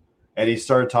heroes. And he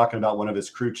started talking about one of his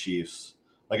crew chiefs,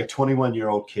 like a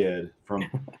 21-year-old kid from,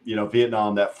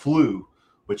 Vietnam that flew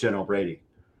with General Brady.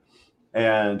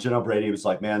 And General Brady was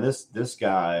like, man, this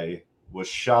guy was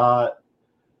shot,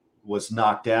 was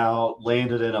knocked out,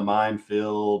 landed in a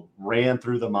minefield, ran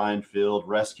through the minefield,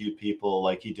 rescued people.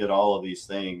 Like he did all of these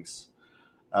things.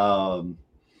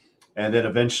 And then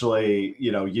eventually,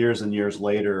 years and years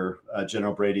later,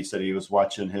 General Brady said he was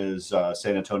watching his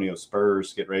San Antonio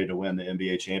Spurs get ready to win the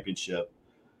NBA championship.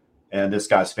 And this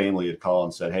guy's family had called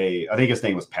and said, hey, I think his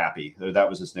name was Pappy. That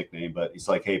was his nickname. But he's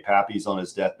like, hey, Pappy's on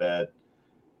his deathbed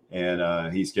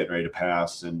and he's getting ready to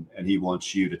pass. And he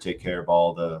wants you to take care of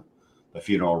all the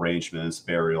funeral arrangements,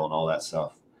 burial, and all that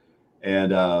stuff.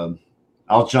 And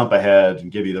I'll jump ahead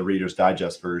and give you the Reader's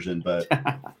Digest version, but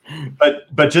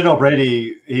General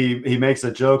Brady, he makes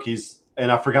a joke.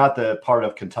 And I forgot the part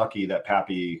of Kentucky that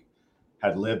Pappy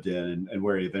had lived in and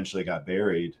where he eventually got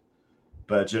buried.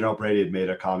 But General Brady had made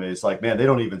a comment. It's like, man, they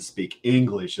don't even speak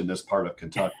English in this part of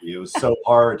Kentucky. It was so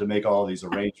hard to make all these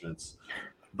arrangements.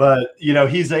 But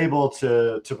he's able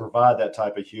to provide that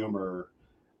type of humor.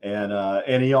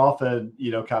 And he often,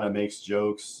 kind of makes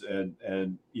jokes and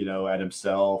at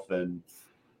himself. And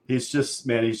he's just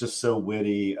so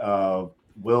witty.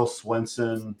 Will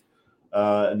Swenson,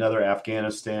 another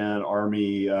Afghanistan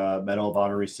Army Medal of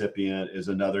Honor recipient, is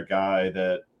another guy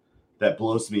that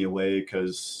blows me away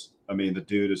because, the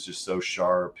dude is just so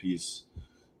sharp. He's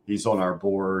on our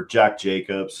board. Jack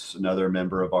Jacobs, another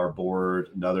member of our board,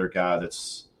 another guy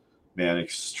that's, man,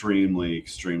 extremely,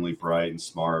 extremely bright and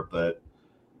smart. But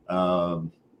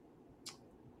Flo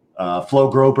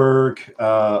Groberg,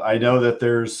 I know that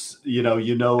there's,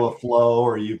 a Flo,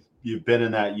 or you've been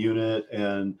in that unit,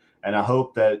 and I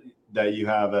hope that you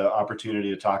have an opportunity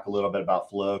to talk a little bit about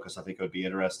Flo, because I think it would be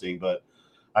interesting. But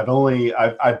I've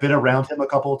been around him a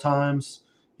couple of times.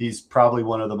 He's probably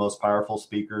one of the most powerful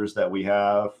speakers that we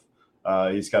have.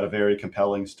 He's got a very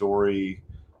compelling story,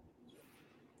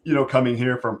 coming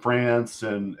here from France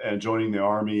and joining the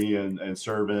Army and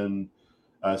serving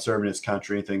his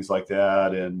country and things like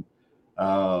that. And,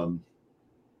 I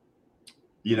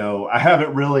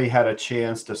haven't really had a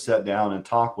chance to sit down and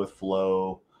talk with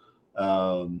Flo.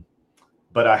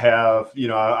 But I have,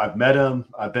 I've met him.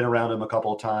 I've been around him a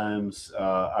couple of times.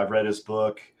 I've read his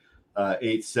book,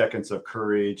 8 Seconds of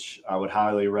Courage. I would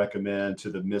highly recommend to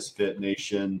the Misfit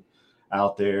Nation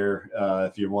out there.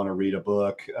 If you want to read a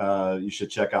book, you should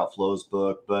check out Flo's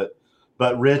book.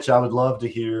 But Rich, I would love to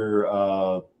hear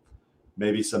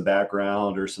maybe some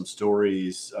background or some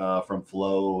stories from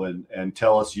Flo, and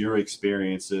tell us your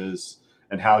experiences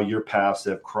and how your paths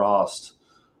have crossed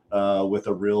with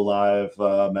a real live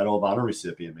Medal of Honor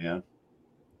recipient, man.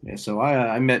 Yeah, so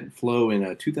I met Flo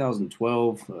in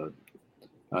 2012.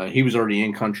 He was already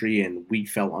in country, and we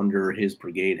fell under his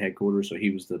brigade headquarters. So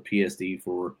he was the PSD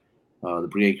for the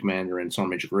brigade commander and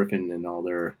Sergeant Major Griffin and all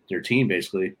their team,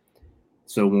 basically.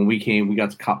 So when we came, we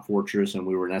got to Cop Fortress, and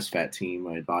we were an SFAT team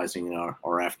advising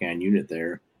our Afghan unit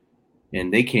there.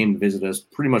 And they came to visit us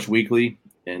pretty much weekly.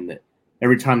 And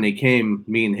every time they came,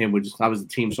 me and him I was the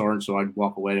team sergeant, so I'd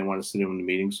walk away. I didn't want to sit in the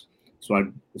meetings. So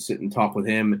I'd sit and talk with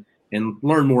him and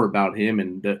learn more about him.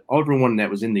 And everyone that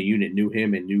was in the unit knew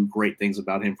him and knew great things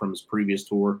about him from his previous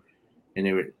tour. And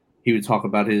he would talk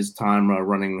about his time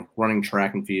running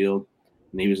track and field.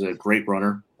 And he was a great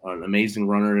runner, an amazing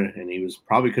runner. And he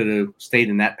probably could have stayed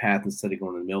in that path instead of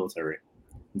going to the military,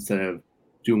 instead of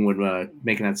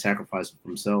making that sacrifice for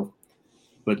himself.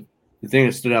 But the thing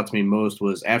that stood out to me most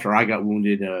was after I got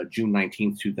wounded June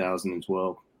 19th,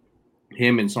 2012,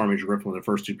 him and Sergeant Major Griffin were the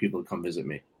first two people to come visit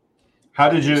me. How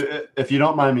did you, if you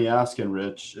don't mind me asking,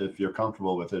 Rich, if you're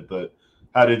comfortable with it, but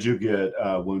how did you get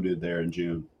wounded there in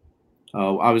June? We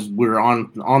were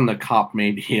on the COP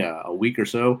maybe a week or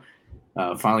so.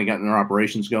 Finally gotten our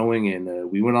operations going,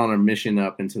 and we went on a mission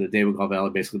up into the David Gall Valley,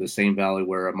 basically the same valley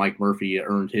where Mike Murphy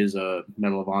earned his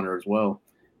Medal of Honor as well.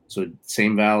 So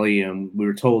same valley, and we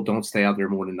were told don't stay out there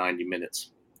more than 90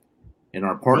 minutes. And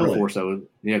our partner force,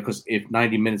 because if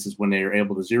 90 minutes is when they are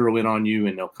able to zero in on you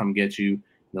and they'll come get you, and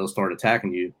they'll start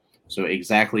attacking you. So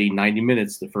exactly 90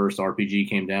 minutes, the first RPG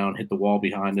came down, hit the wall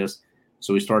behind us.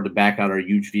 So we started to back out our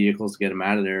huge vehicles to get them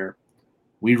out of there.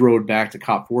 We rode back to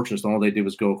Cop Fortress, and all they did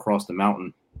was go across the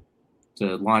mountain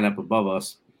to line up above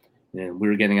us. and we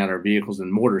were getting out of our vehicles,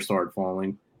 and mortars started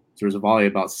falling. So there was a volley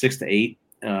of about 6 to 8.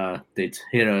 They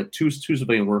hit two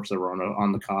civilian workers that were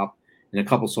on the cop, and a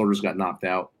couple soldiers got knocked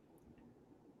out.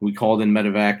 We called in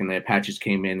medevac, and the Apaches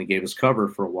came in and gave us cover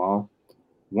for a while.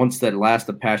 Once that last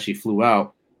Apache flew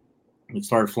out, it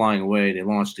started flying away. They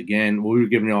launched again. We were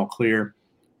given it all clear.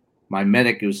 My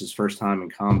medic, it was his first time in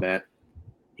combat.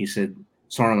 He said,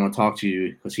 "Sergeant, I want to talk to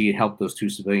you," because he helped those two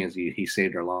civilians. He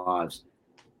saved their lives.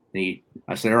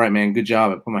 I said, "All right, man, good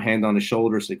job." I put my hand on his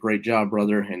shoulder, said, "Great job,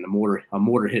 brother." And a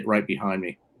mortar hit right behind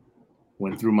me.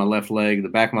 Went through my left leg, the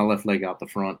back of my left leg out the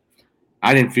front.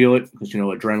 I didn't feel it because,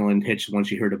 adrenaline hits. Once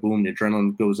you hear the boom, the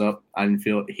adrenaline goes up. I didn't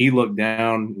feel it. He looked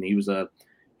down, and he was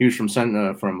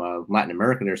from Latin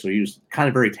America there, so he was kind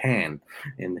of very tan,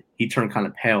 and he turned kind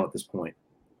of pale at this point.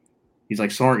 He's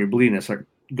like, "Sergeant, you're bleeding." I said,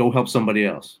 "Go help somebody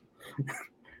else."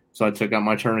 So I took out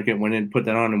my tourniquet, went in, put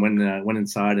that on, and went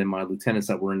inside. And my lieutenants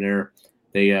that were in there,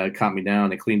 they caught me down,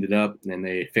 they cleaned it up, and then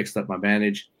they fixed up my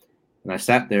bandage. And I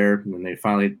sat there, and they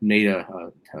finally made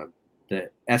the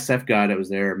SF guy that was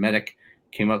there, medic,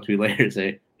 came up to me later and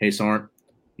say, "Hey, Sergeant,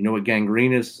 you know what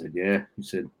gangrene is?" I said, "Yeah." He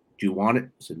said, "Do you want it?"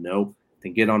 I said, "No."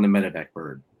 "Then get on the medevac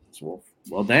bird." I said,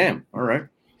 well, damn. All right.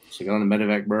 So I got on the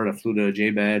medevac bird. I flew to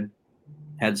JBAD,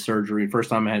 had surgery. First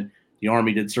time the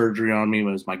Army did surgery on me. It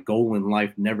was my goal in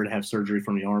life, never to have surgery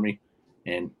from the Army.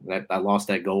 And I lost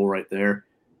that goal right there.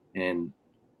 And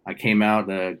I came out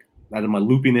of my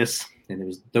loopiness, and it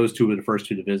was those two were the first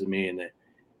two to visit me. And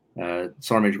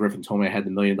Sergeant Major Griffin told me I had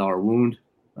the $1 million wound.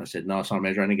 I said, "No, Sergeant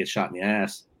Major, I didn't get shot in the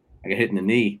ass. I got hit in the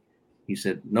knee." He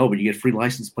said, "No, but you get free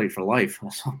license plate for life."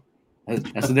 I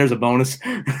said, "There's a bonus."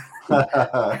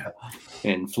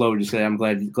 And Flo just said, "I'm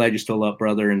glad you're still up,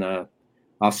 brother, and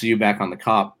I'll see you back on the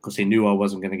cop," because they knew I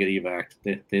wasn't going to get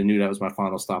evac'd. They knew that was my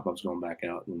final stop. I was going back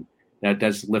out, and that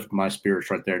does lift my spirits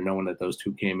right there, knowing that those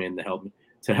two came in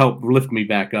to help lift me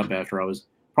back up after I was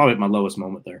probably at my lowest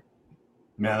moment there.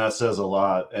 Man, that says a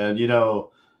lot. And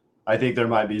I think there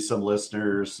might be some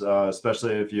listeners,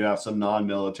 especially if you have some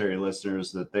non-military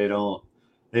listeners, that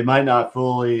they might not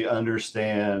fully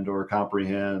understand or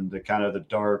comprehend the kind of the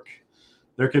dark.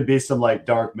 There could be some like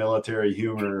dark military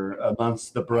humor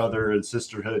amongst the brother and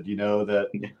sisterhood,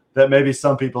 that maybe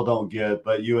some people don't get,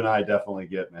 but you and I definitely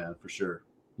get, man, for sure.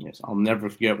 Yes, I'll never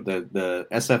forget what the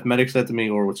SF medic said to me,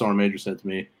 or what Sergeant Major said to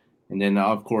me. And then,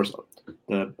 of course,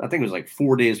 I think it was like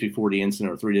 4 days before the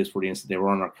incident, or 3 days before the incident, they were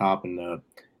on our cop, and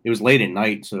it was late at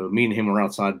night. So me and him were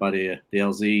outside by the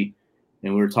LZ,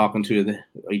 and we were talking to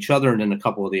each other, and then a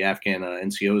couple of the Afghan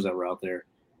NCOs that were out there.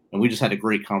 And we just had a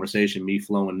great conversation, me,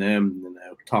 Flo, and them, and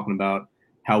talking about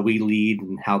how we lead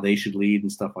and how they should lead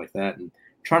and stuff like that, and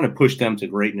trying to push them to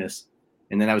greatness.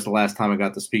 And then that was the last time I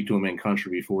got to speak to them in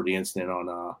country before the incident on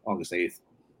August 8th.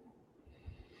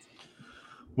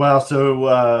 Wow.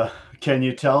 So can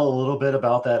you tell a little bit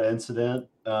about that incident?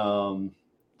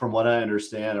 From what I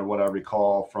understand or what I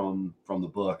recall from the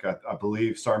book, I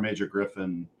believe Sergeant Major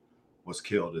Griffin was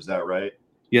killed. Is that right?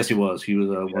 Yes, he was. He was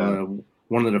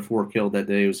one of the 4 killed that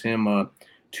day. It was him,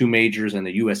 2 majors, and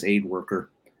a U.S. aid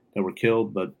worker that were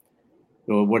killed. But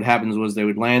what happens was they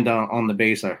would land on the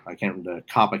base. I can't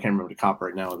remember the cop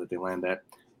right now that they land at.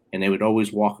 And they would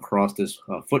always walk across this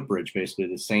footbridge, basically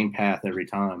the same path every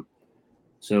time.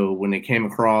 So when they came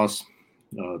across,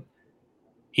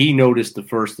 he noticed the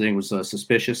first thing was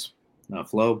suspicious,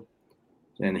 Flo.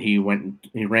 And he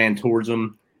ran towards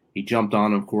him. He jumped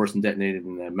on him, of course, and detonated,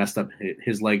 and messed up.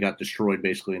 His leg got destroyed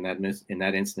basically in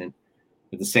that incident.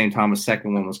 At the same time, a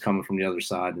second one was coming from the other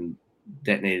side and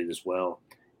detonated as well,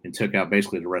 and took out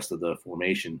basically the rest of the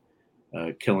formation,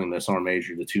 killing the sergeant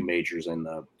major, the 2 majors, and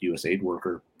the U.S. aid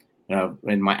worker.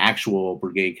 And my actual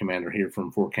brigade commander here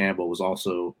from Fort Campbell was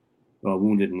also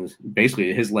wounded, and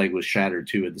basically his leg was shattered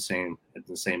too at the same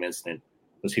incident,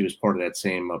 because he was part of that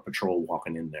same patrol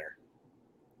walking in there.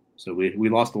 So we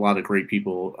lost a lot of great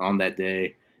people on that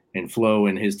day, and Flo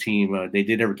and his team, they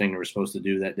did everything they were supposed to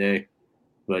do that day.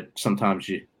 But sometimes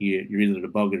you're either the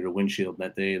bug or the windshield.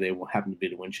 That day they will happen to be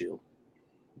the windshield.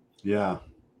 Yeah,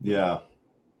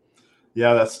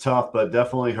 that's tough, but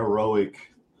definitely heroic.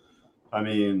 I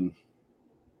mean,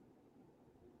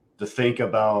 to think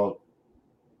about,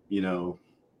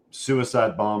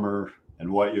 suicide bomber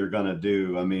and what you're going to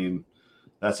do. I mean,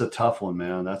 that's a tough one,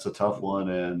 man. That's a tough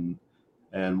one.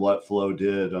 And what Flo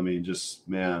did, I mean, just,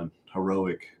 man,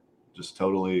 heroic, just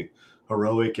totally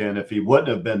heroic. And if he wouldn't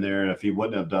have been there, and if he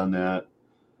wouldn't have done that,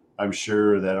 I'm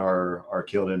sure that our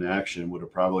killed in action would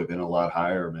have probably been a lot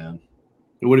higher, man.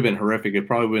 It would have been horrific. It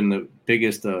probably been the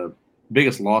biggest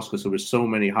loss, because there was so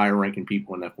many higher ranking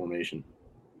people in that formation.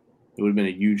 It would have been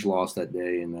a huge loss that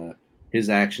day, and his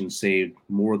actions saved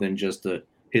more than just the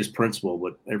his principal,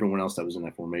 but everyone else that was in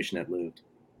that formation that lived.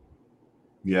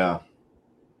 Yeah.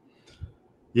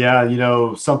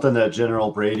 Yeah, something that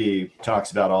General Brady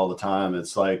talks about all the time.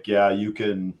 It's like, yeah, you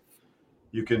can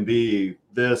be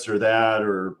this or that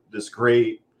or this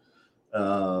great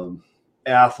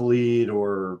athlete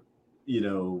or,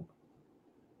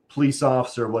 police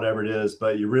officer, whatever it is,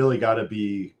 but you really got to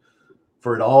be,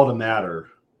 for it all to matter,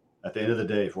 at the end of the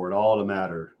day, for it all to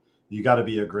matter, you got to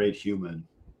be a great human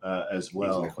as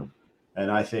well. Exactly.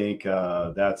 And I think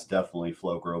that's definitely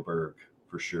Flo Groberg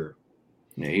for sure.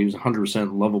 Yeah, he was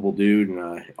 100% lovable dude,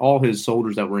 and all his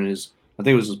soldiers that were in his, I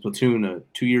think it was his platoon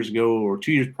 2 years ago or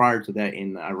 2 years prior to that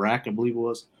in Iraq, I believe it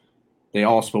was, they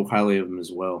all spoke highly of him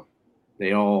as well.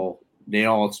 They all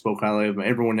spoke highly of him.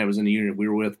 Everyone that was in the unit we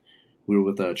were with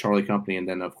Charlie Company, and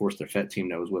then of course the FET team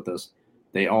that was with us.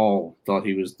 They all thought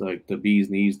he was like the bee's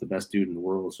knees, the best dude in the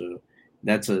world. So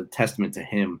that's a testament to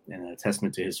him and a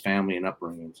testament to his family and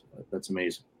upbringing. So that's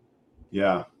amazing.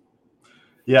 Yeah.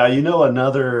 Yeah,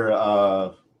 another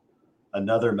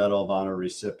Medal of Honor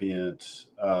recipient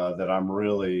that I'm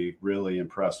really, really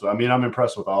impressed with. I mean, I'm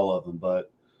impressed with all of them,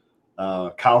 but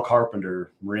Kyle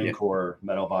Carpenter, Marine Corps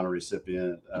Medal of Honor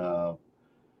recipient.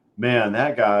 Man,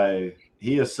 that guy,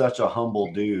 he is such a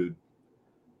humble dude.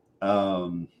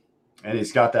 And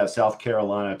he's got that South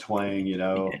Carolina twang,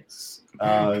 Yes.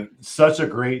 Such a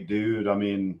great dude. I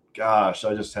mean, gosh,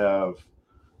 I just have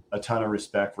a ton of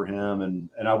respect for him. And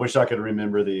I wish I could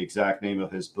remember the exact name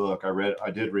of his book.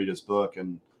 I did read his book,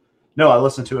 and no, I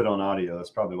listened to it on audio. That's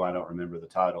probably why I don't remember the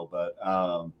title, but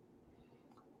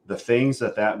the things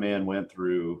that man went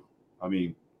through, I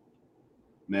mean,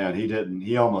 man,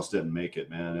 he almost didn't make it,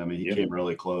 man. I mean, he came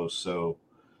really close. So,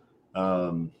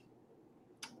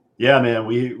 yeah, man,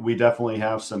 we definitely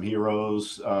have some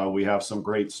heroes. We have some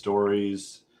great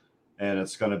stories. And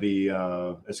it's going to be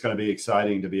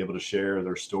exciting to be able to share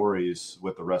their stories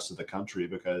with the rest of the country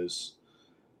because,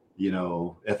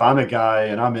 if I'm a guy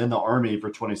and I'm in the Army for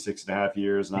 26 and a half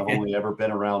years and I've only ever been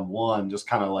around one, just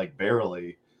kind of like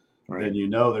barely, right,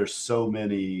 then there's so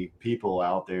many people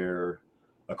out there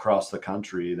across the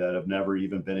country that have never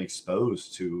even been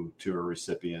exposed to a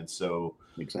recipient. So,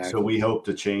 exactly. So we hope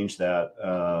to change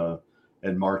that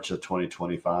in March of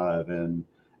 2025. And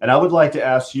I would like to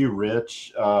ask you,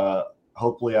 Rich,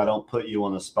 hopefully I don't put you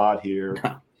on the spot here,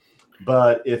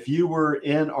 but if you were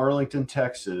in Arlington,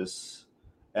 Texas,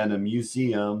 and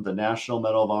the National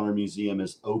Medal of Honor Museum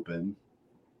is open,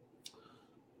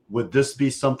 would this be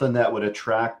something that would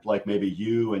attract like maybe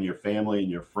you and your family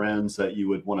and your friends that you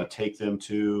would want to take them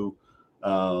to?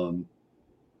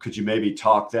 Could you maybe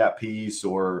talk that piece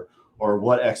or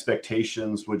what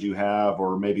expectations would you have,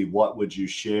 or maybe what would you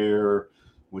share?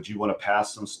 Would you want to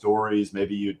pass some stories?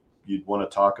 Maybe you'd want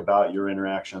to talk about your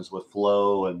interactions with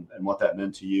Flo and what that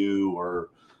meant to you, or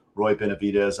Roy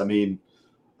Benavidez. I mean,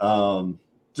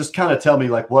 just kind of tell me,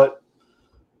 like, what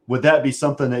would that be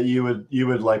something that you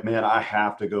would like, man, I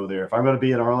have to go there. If I'm going to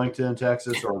be in Arlington,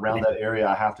 Texas, or around that area,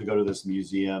 I have to go to this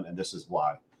museum, and this is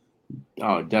why.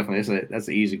 Oh, definitely. That's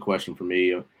an easy question for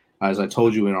me. As I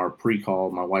told you in our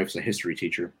pre-call, my wife's a history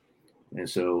teacher, and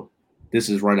so this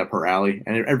is right up her alley,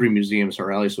 and every museum is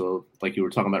her alley. So like you were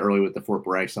talking about earlier with the Fort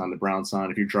Bragg sign, the brown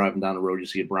sign, if you're driving down the road, you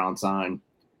see a brown sign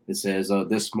that says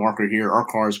this marker here, our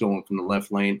car is going from the left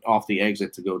lane off the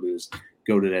exit to go to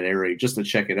that area just to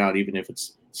check it out, even if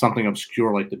it's something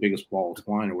obscure like the biggest ball of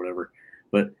twine or whatever.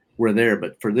 But we're there.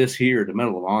 But for this here, the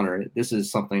Medal of Honor, this is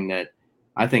something that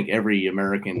I think every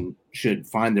American should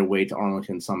find their way to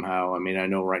Arlington somehow. I mean, I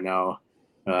know right now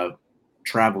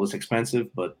travel is expensive,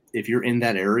 but if you're in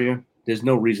that area, there's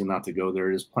no reason not to go there.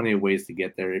 There's plenty of ways to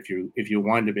get there. If you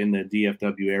wind up in the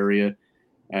DFW area,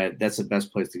 that's the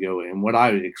best place to go. And what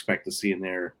I would expect to see in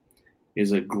there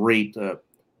is a great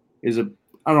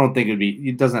I don't think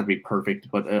it doesn't have to be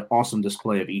perfect, but an awesome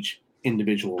display of each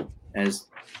individual as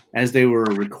they were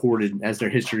recorded, as their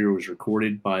history was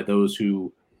recorded by those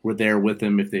who were there with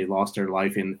them if they lost their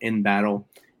life in battle,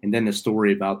 and then the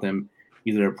story about them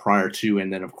either prior to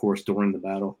and then of course during the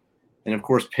battle, and of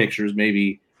course pictures,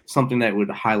 maybe something that would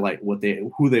highlight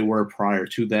who they were prior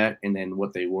to that and then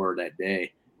what they were that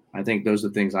day. I think those are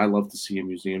the things I love to see in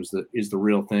museums. That is the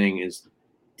real thing, is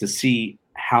to see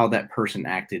how that person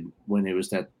acted when it was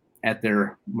that at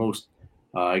their most,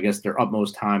 I guess their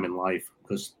utmost time in life.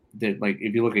 Because like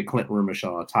if you look at Clint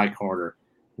Rumishaw, Ty Carter,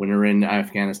 when they're in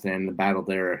Afghanistan, the battle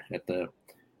there at the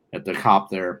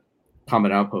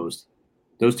combat outpost,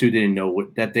 those two didn't know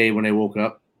what that day when they woke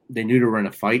up. They knew they were in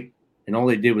a fight, and all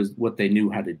they did was what they knew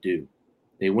how to do.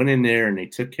 They went in there and they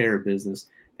took care of business.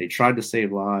 They tried to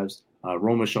save lives.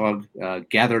 Rumishaw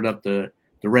gathered up the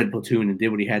red platoon and did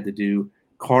what he had to do.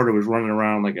 Carter was running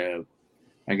around like a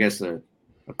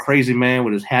crazy man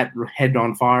with his head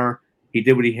on fire. He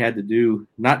did what he had to do.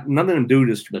 None of them do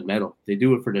this for the medal. They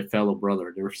do it for their fellow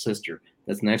brother, their sister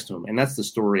that's next to him. And that's the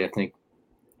story, I think,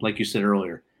 like you said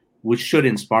earlier, which should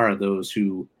inspire those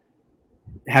who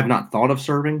have not thought of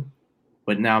serving,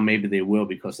 but now maybe they will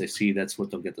because they see that's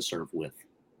what they'll get to serve with.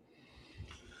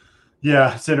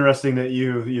 Yeah, it's interesting that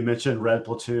you mentioned Red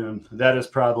Platoon. That is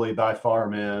probably by far,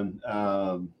 man,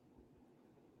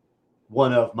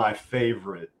 one of my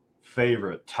favorite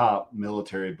top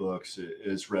military books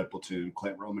is Red Platoon,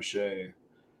 Clint Romachet,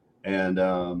 and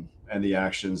the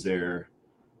actions there.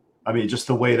 I mean, just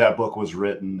the way that book was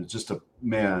written, just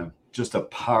a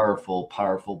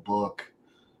powerful book.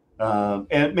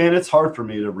 And man, it's hard for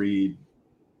me to read,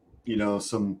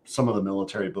 some of the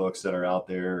military books that are out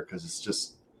there because it's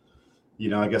just,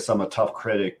 I guess I'm a tough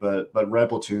critic, but Red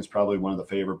Platoon is probably one of the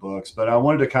favorite books. But I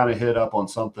wanted to kind of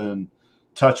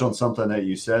touch on something that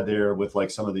you said there with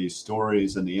like some of these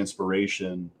stories and the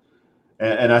inspiration.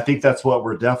 And I think that's what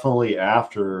we're definitely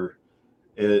after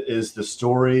is the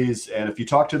stories. And if you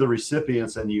talk to the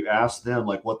recipients and you ask them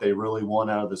like what they really want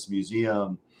out of this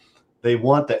museum, they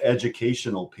want the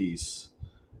educational piece.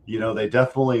 They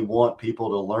definitely want people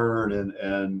to learn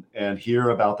and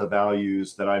hear about the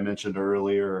values that I mentioned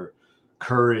earlier: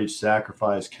 courage,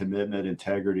 sacrifice, commitment,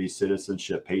 integrity,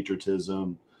 citizenship,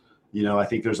 patriotism. I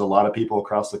think there's a lot of people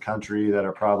across the country that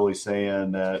are probably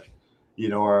saying that,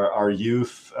 our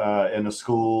youth in the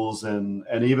schools and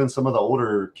even some of the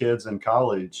older kids in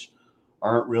college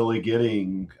aren't really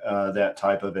getting that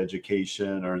type of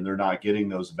education, or they're not getting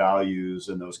those values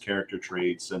and those character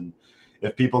traits. And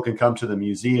if people can come to the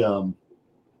museum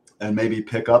and maybe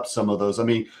pick up some of those, I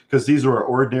mean, because these were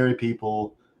ordinary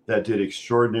people that did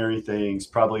extraordinary things,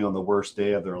 probably on the worst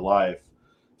day of their life.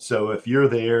 So if you're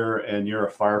there and you're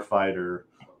a firefighter,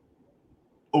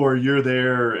 or you're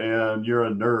there and you're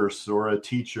a nurse or a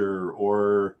teacher,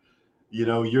 or,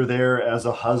 you're there as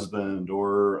a husband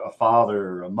or a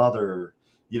father, a mother,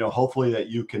 hopefully that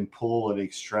you can pull and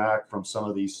extract from some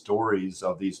of these stories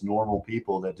of these normal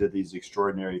people that did these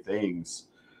extraordinary things.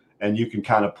 And you can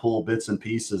kind of pull bits and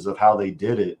pieces of how they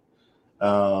did it.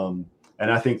 And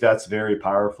I think that's very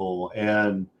powerful.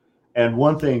 And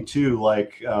one thing too,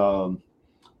 like,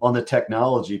 on the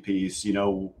technology piece,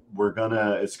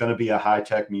 it's going to be a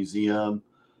high-tech museum.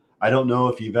 I don't know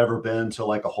if you've ever been to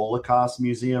like a Holocaust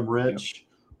museum, Rich,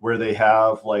 where they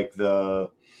have like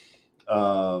the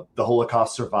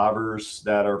Holocaust survivors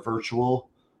that are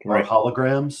virtual or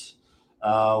holograms.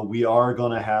 We are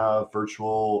going to have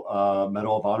virtual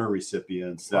Medal of Honor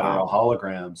recipients that are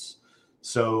holograms.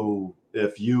 So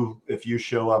if you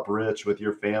show up, Rich, with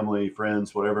your family,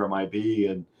 friends, whatever it might be,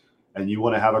 and you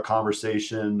want to have a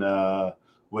conversation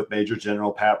with Major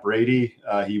General Pat Brady,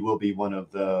 he will be one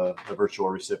of the virtual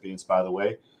recipients, by the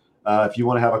way. If you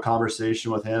want to have a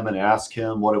conversation with him and ask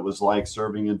him what it was like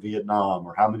serving in Vietnam,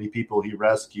 or how many people he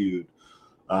rescued,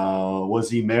 was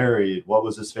he married, what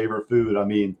was his favorite food? I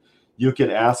mean, you can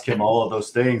ask him all of those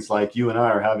things like you and I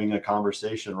are having a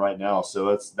conversation right now.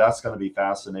 So that's going to be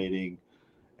fascinating.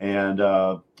 And,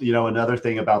 another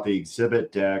thing about the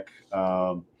exhibit deck,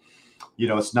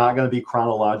 it's not going to be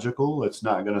chronological. It's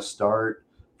not going to start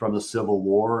from the Civil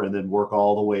War and then work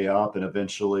all the way up and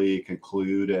eventually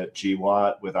conclude at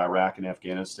GWAT with Iraq and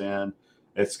Afghanistan.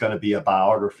 It's going to be a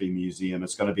biography museum.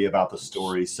 It's going to be about the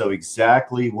story. So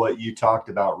exactly what you talked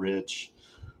about, Rich,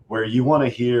 where you want to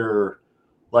hear,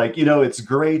 like, it's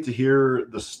great to hear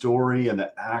the story and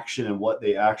the action and what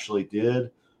they actually did.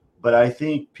 But I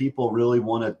think people really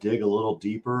want to dig a little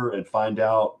deeper and find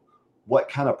out what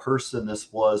kind of person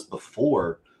this was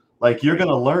before. Like, you're going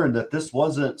to learn that this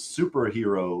wasn't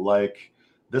superhero. Like,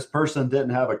 this person didn't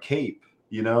have a cape,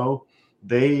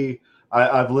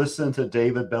 I've listened to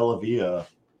David Bellavia,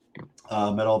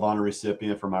 Medal of Honor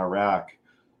recipient from Iraq.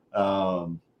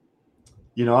 I've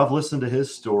listened to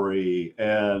his story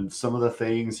and some of the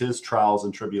things, his trials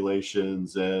and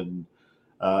tribulations. And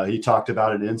he talked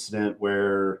about an incident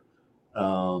where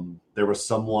there was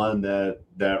someone that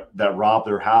robbed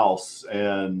their house,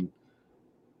 and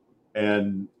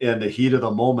in the heat of the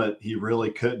moment, he really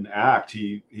couldn't act.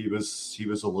 He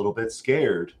was a little bit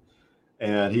scared,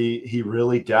 and he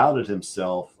really doubted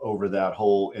himself over that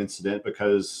whole incident,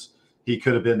 because he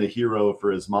could have been the hero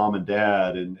for his mom and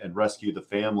dad and rescued the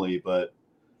family. But,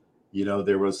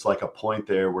 there was like a point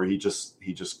there where he just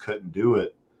couldn't do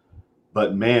it.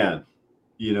 But man,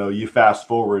 you fast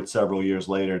forward several years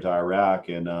later to Iraq,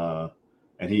 and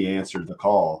he answered the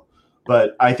call.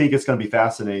 But I think it's going to be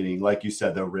fascinating, like you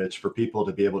said, though, Rich, for people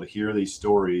to be able to hear these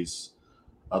stories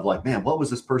of like, man, what was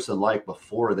this person like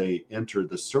before they entered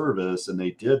the service and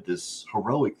they did this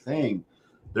heroic thing?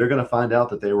 They're going to find out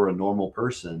that they were a normal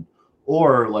person.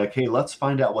 Or like, hey, let's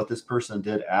find out what this person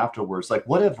did afterwards. Like,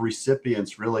 what have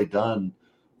recipients really done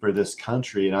for this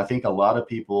country? And I think a lot of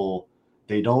people,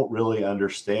 they don't really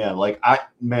understand. Like,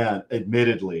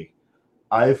 admittedly,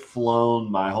 I've flown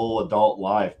my whole adult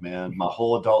life, man. My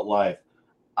whole adult life.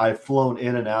 I've flown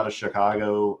in and out of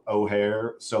Chicago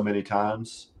O'Hare so many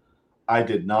times. I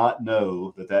did not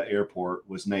know that airport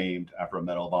was named after a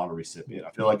Medal of Honor recipient.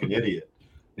 I feel like an idiot,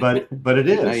 but it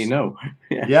is. Now you know.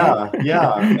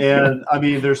 Yeah. And I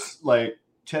mean, there's like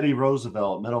Teddy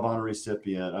Roosevelt, Medal of Honor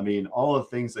recipient. I mean, all the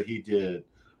things that he did.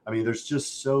 I mean, there's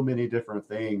just so many different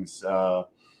things.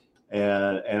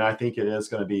 And I think it is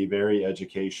going to be very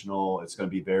educational. It's going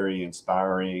to be very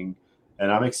inspiring,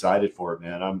 and I'm excited for it,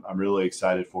 man. I'm really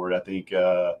excited for it. I think,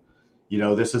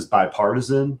 this is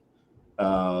bipartisan.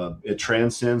 It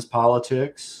transcends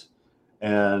politics,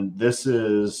 and this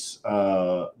is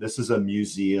a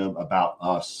museum about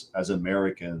us as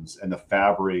Americans and the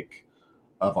fabric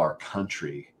of our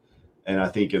country. And I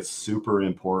think it's super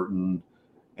important.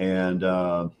 And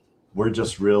we're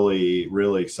just really,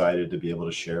 really excited to be able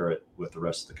to share it with the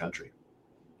rest of the country.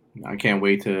 I can't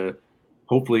wait to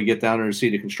hopefully get down there and see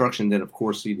the construction, then of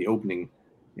course see the opening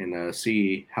and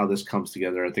see how this comes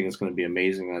together. I think it's going to be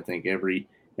amazing. I think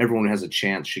everyone has a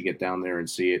chance should get down there and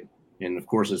see it. And of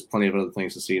course, there's plenty of other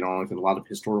things to see in Arlington, a lot of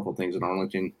historical things in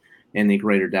Arlington and the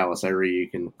greater Dallas area. You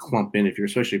can clump in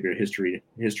especially if you're a history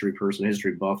person,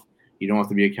 history buff. You don't have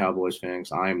to be a Cowboys fan,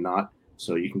 because I am not.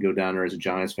 So you can go down there as a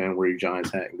Giants fan, wear your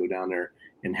Giants hat, and go down there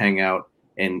and hang out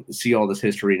and see all this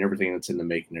history and everything that's in the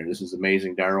making there. This is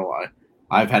amazing, Darrell.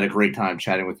 I've had a great time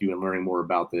chatting with you and learning more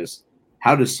about this.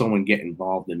 How does someone get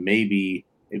involved and maybe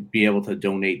be able to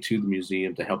donate to the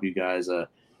museum to help you guys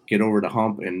get over the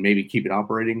hump and maybe keep it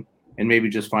operating and maybe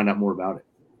just find out more about it?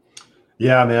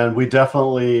 Yeah, man, we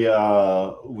definitely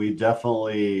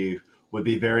would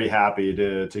be very happy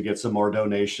to get some more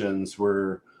donations.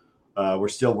 We're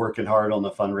still working hard on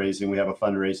the fundraising. We have a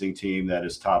fundraising team that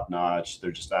is top notch.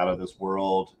 They're just out of this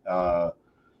world.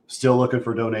 Still looking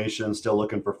for donations, still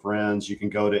looking for friends. You can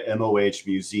go to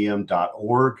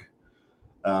mohmuseum.org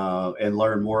and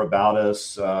learn more about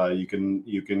us. You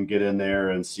can get in there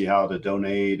and see how to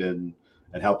donate and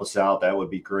help us out. That would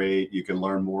be great. You can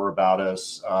learn more about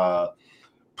us.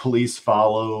 Please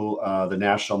follow the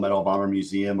National Medal of Honor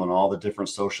Museum on all the different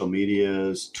social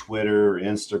medias: Twitter,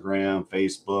 Instagram,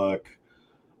 Facebook,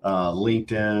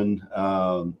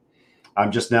 LinkedIn.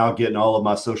 I'm just now getting all of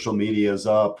my social medias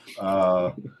up.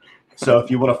 So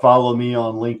if you want to follow me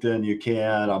on LinkedIn, you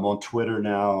can. I'm on Twitter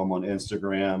now. I'm on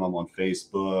Instagram. I'm on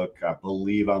Facebook. I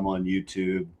believe I'm on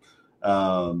YouTube.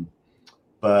 And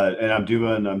I'm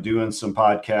doing some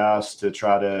podcasts to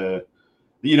try to,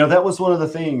 that was one of the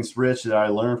things, Rich, that I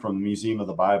learned from the Museum of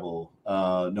the Bible.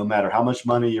 No matter how much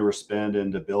money you were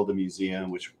spending to build a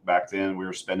museum, which back then we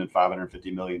were spending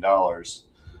 $550 million,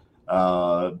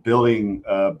 building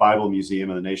a Bible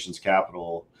museum in the nation's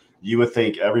capital, you would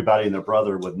think everybody and their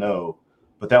brother would know.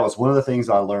 But that was one of the things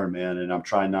I learned, man, and I'm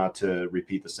trying not to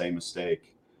repeat the same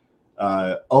mistake.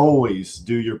 Always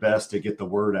do your best to get the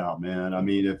word out, man. I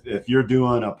mean, if you're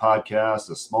doing a podcast,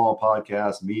 a small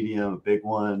podcast, medium, a big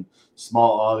one,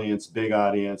 small audience, big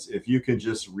audience, if you can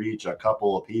just reach a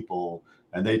couple of people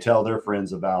and they tell their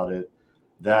friends about it,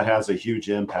 that has a huge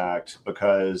impact,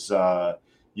 because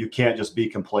you can't just be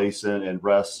complacent and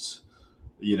rest.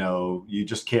 You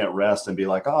just can't rest and be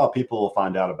like, oh, people will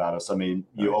find out about us. I mean,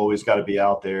 you always got to be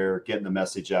out there getting the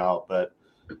message out. But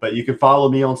you can follow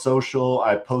me on social.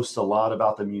 I post a lot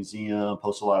about the museum,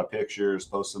 post a lot of pictures,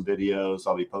 post some videos.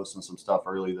 I'll be posting some stuff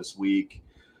early this week.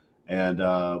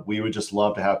 And we would just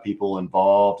love to have people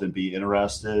involved and be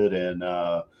interested. And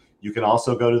you can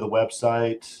also go to the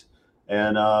website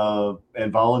and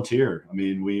volunteer. I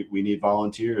mean, we need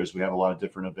volunteers. We have a lot of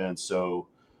different events. So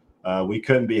we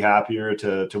couldn't be happier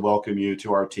to welcome you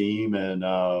to our team. And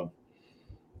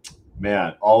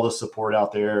man, all the support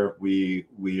out there, we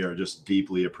are just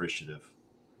deeply appreciative.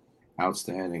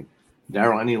 Outstanding.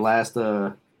 Darrell, any last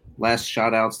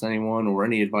shout outs to anyone, or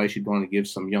any advice you'd want to give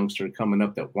some youngster coming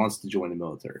up that wants to join the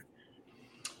military?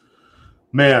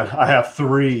 Man, I have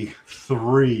three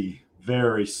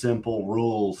very simple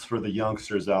rules for the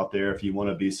youngsters out there if you want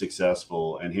to be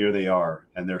successful. And here they are,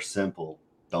 and they're simple.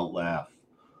 Don't laugh.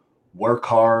 Work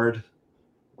hard,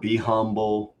 be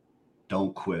humble,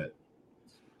 don't quit.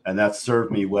 And that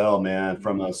served me well, man,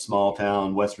 from a small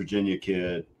town West Virginia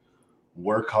kid.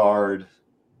 Work hard,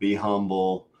 be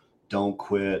humble, don't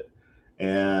quit.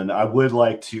 And I would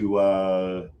like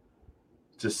to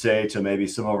to say to maybe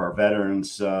some of our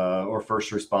veterans or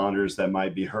first responders that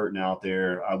might be hurting out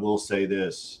there. I will say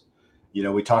this,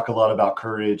 we talk a lot about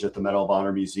courage at the Medal of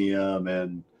Honor Museum,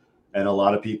 and a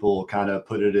lot of people kind of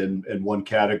put it in one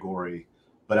category.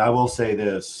 But I will say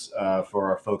this for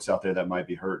our folks out there that might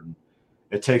be hurting.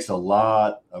 It takes a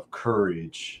lot of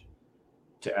courage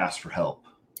to ask for help.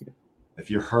 If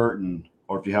you're hurting,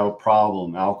 or if you have a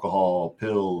problem, alcohol,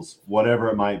 pills, whatever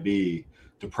it might be,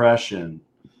 depression,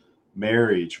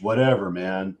 marriage, whatever,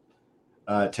 man,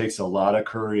 it takes a lot of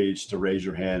courage to raise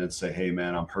your hand and say, hey,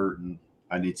 man, I'm hurting.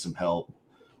 I need some help.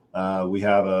 We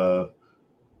have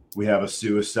a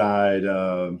suicide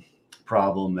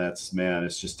problem that's, man,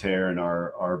 it's just tearing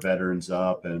our veterans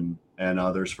up and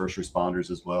others, first responders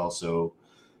as well. So,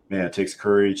 man, it takes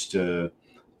courage to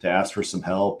ask for some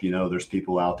help. There's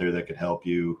people out there that could help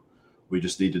you. We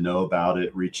just need to know about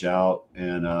it, reach out,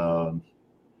 and,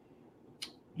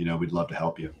 we'd love to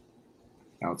help you.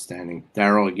 Outstanding.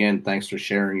 Darrell, again, thanks for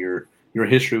sharing your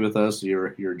history with us,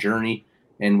 your journey,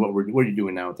 and what you're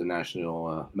doing now at the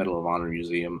National Medal of Honor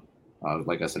Museum.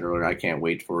 Like I said earlier, I can't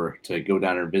wait to go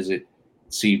down there and visit,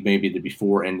 see maybe the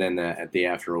before and then at the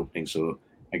after opening. So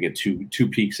I get two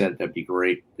peeks at it. That'd be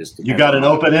great. You got an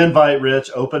open invite,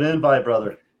 Rich. Open invite,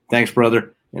 brother. Thanks,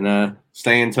 brother. And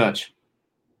stay in touch.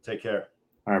 Take care.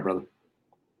 All right, brother.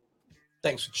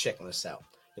 Thanks for checking us out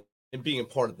and being a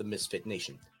part of the Misfit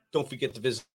Nation. Don't forget to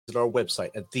visit our website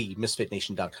at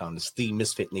themisfitnation.com. It's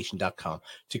themisfitnation.com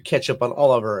to catch up on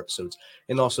all of our episodes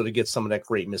and also to get some of that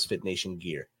great Misfit Nation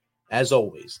gear. As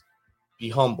always, be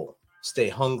humble, stay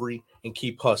hungry, and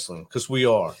keep hustling, because we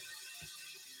are